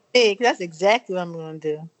gonna big. That's exactly what I'm gonna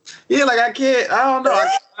do. Yeah, like I can't. I don't know.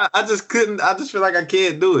 I just couldn't. I just feel like I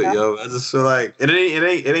can't do it, yo. I just feel like it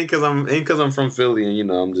ain't because I'm from Philly,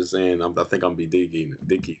 and I'm just saying. I think I'm be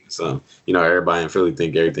dicky. So everybody in Philly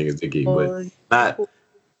think everything is dicky, but not.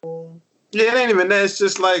 Yeah, it ain't even that. It's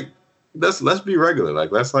just like let's be regular.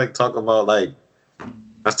 Like let's talk about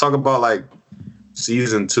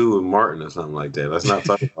season 2 of Martin or something like that. Let's not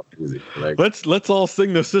talk about music. Like let's all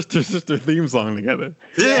sing the sister theme song together.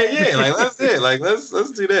 Yeah. Like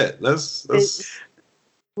let's do that. Let's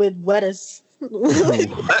with Wettest.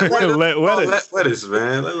 Wettest,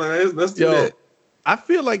 man. Let's do that. I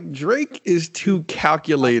feel like Drake is too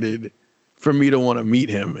calculated for me to want to meet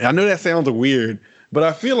him. I know that sounds weird, but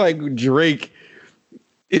I feel like Drake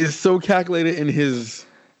is so calculated in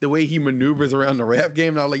the way he maneuvers around the rap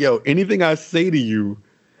game. And I was like, yo, anything I say to you,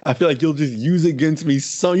 I feel like you'll just use against me.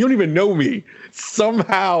 You don't even know me.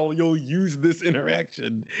 Somehow you'll use this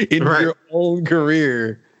interaction in your own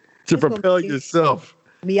career to propel yourself.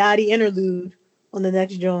 Miyagi interlude on the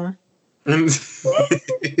next joint.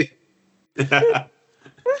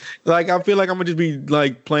 Like, I feel like I'm going to just be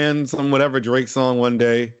like playing some whatever Drake song one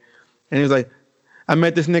day. And he was like, I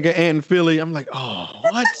met this nigga in Philly. I'm like, oh,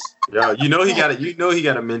 what? Yo, he got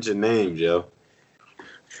to mention names, yo.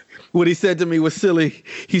 What he said to me was silly.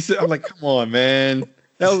 He said, I'm like, come on, man.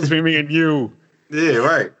 That was between me and you. Yeah,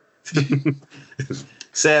 right.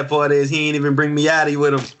 Sad part is he ain't even bring Miyagi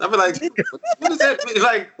with him. I be like, what does that mean?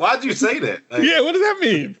 Like, why'd you say that? Like, yeah, what does that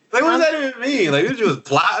mean? Like, what does that even mean? Like, you was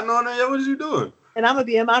plotting on her? Yo, what is you doing? And I'm going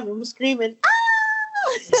to be in my room screaming,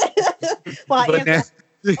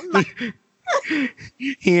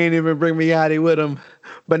 he ain't even bring Miyagi with him.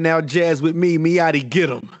 But now Jazz with me, Miyagi get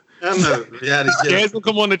him. I know, Miyagi get him. Jazz will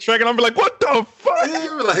come on the track and I'm like, what the fuck?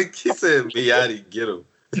 Yeah, he said Miyagi get him.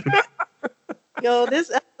 Yo,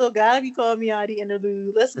 this episode gotta be called Miyagi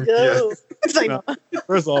Interlude. Let's go. Yeah.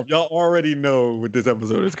 First off, y'all already know what this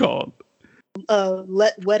episode is called.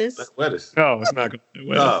 Wettest. Wettest. No, it's not called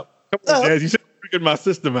Wettest. Come on, Jazz, you should figure my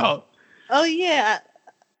system out. Oh yeah.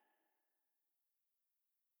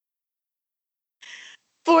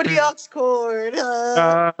 For the aux cord.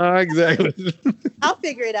 Exactly. I'll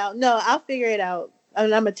figure it out. I'll figure it out. I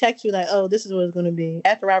mean, I'm gonna text you like, oh, this is what it's gonna be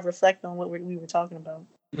after I reflect on what we were talking about.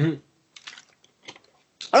 Mm-hmm.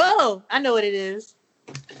 Oh, I know what it is.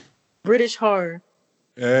 British horror.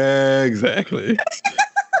 Exactly.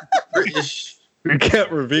 British. We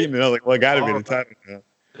kept repeating it. I was like, well, I gotta be the title now.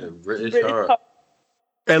 Yeah, British horror.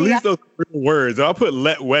 At least those real words. I'll put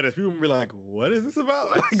let wettest. People will be like, what is this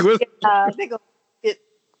about? Like, they go.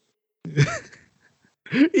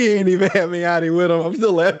 He ain't even had Miyagi with him. I'm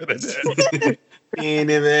still laughing at that. He ain't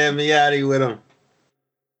even had Miyagi with him.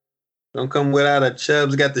 Don't come without a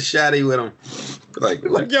Chubbs got the shotty with him. Like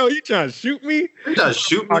yo, you trying to shoot me? You trying to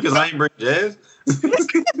shoot me because I ain't bring Jazz?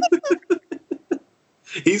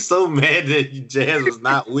 He's so mad that Jazz was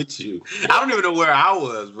not with you. I don't even know where I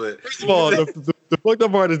was, but first of all, the fucked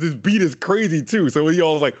up part is this beat is crazy too. So when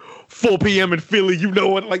y'all was like 4 p.m. in Philly, you know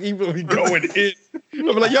what? Like even we going in, I'm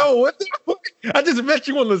like, yo, what the fuck? I just met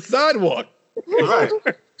you on the sidewalk. Right.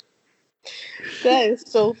 That is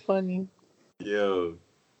so funny. Yo,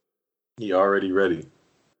 he already ready.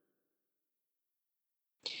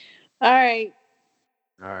 All right,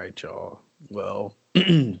 y'all. Well,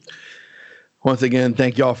 once again,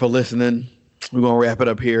 thank y'all for listening. We're gonna wrap it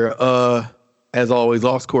up here. As always,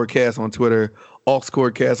 AuxCordCast on Twitter,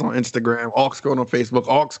 AuxCordCast on Instagram, AuxCord on Facebook,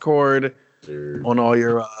 AuxCord on all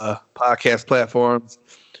your podcast platforms.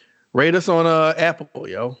 Rate us on Apple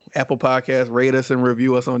Podcast. Rate us and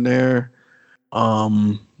review us on there.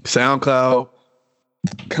 SoundCloud.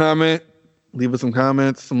 Comment. Leave us some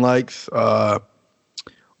comments, some likes.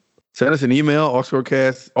 Send us an email,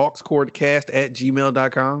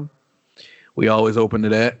 AuxCordcast@gmail.com. We always open to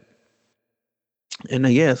that. And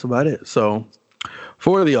yeah, that's about it. So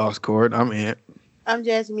for the AuxCord, I'm Ant. I'm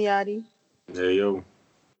Jazz Miyagi. Hey, yo.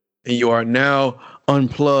 And you are now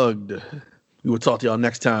unplugged. We will talk to y'all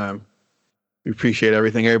next time. We appreciate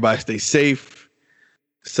everything. Everybody stay safe,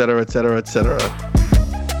 et cetera, et cetera, et cetera.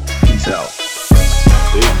 Peace out.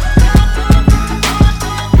 Peace.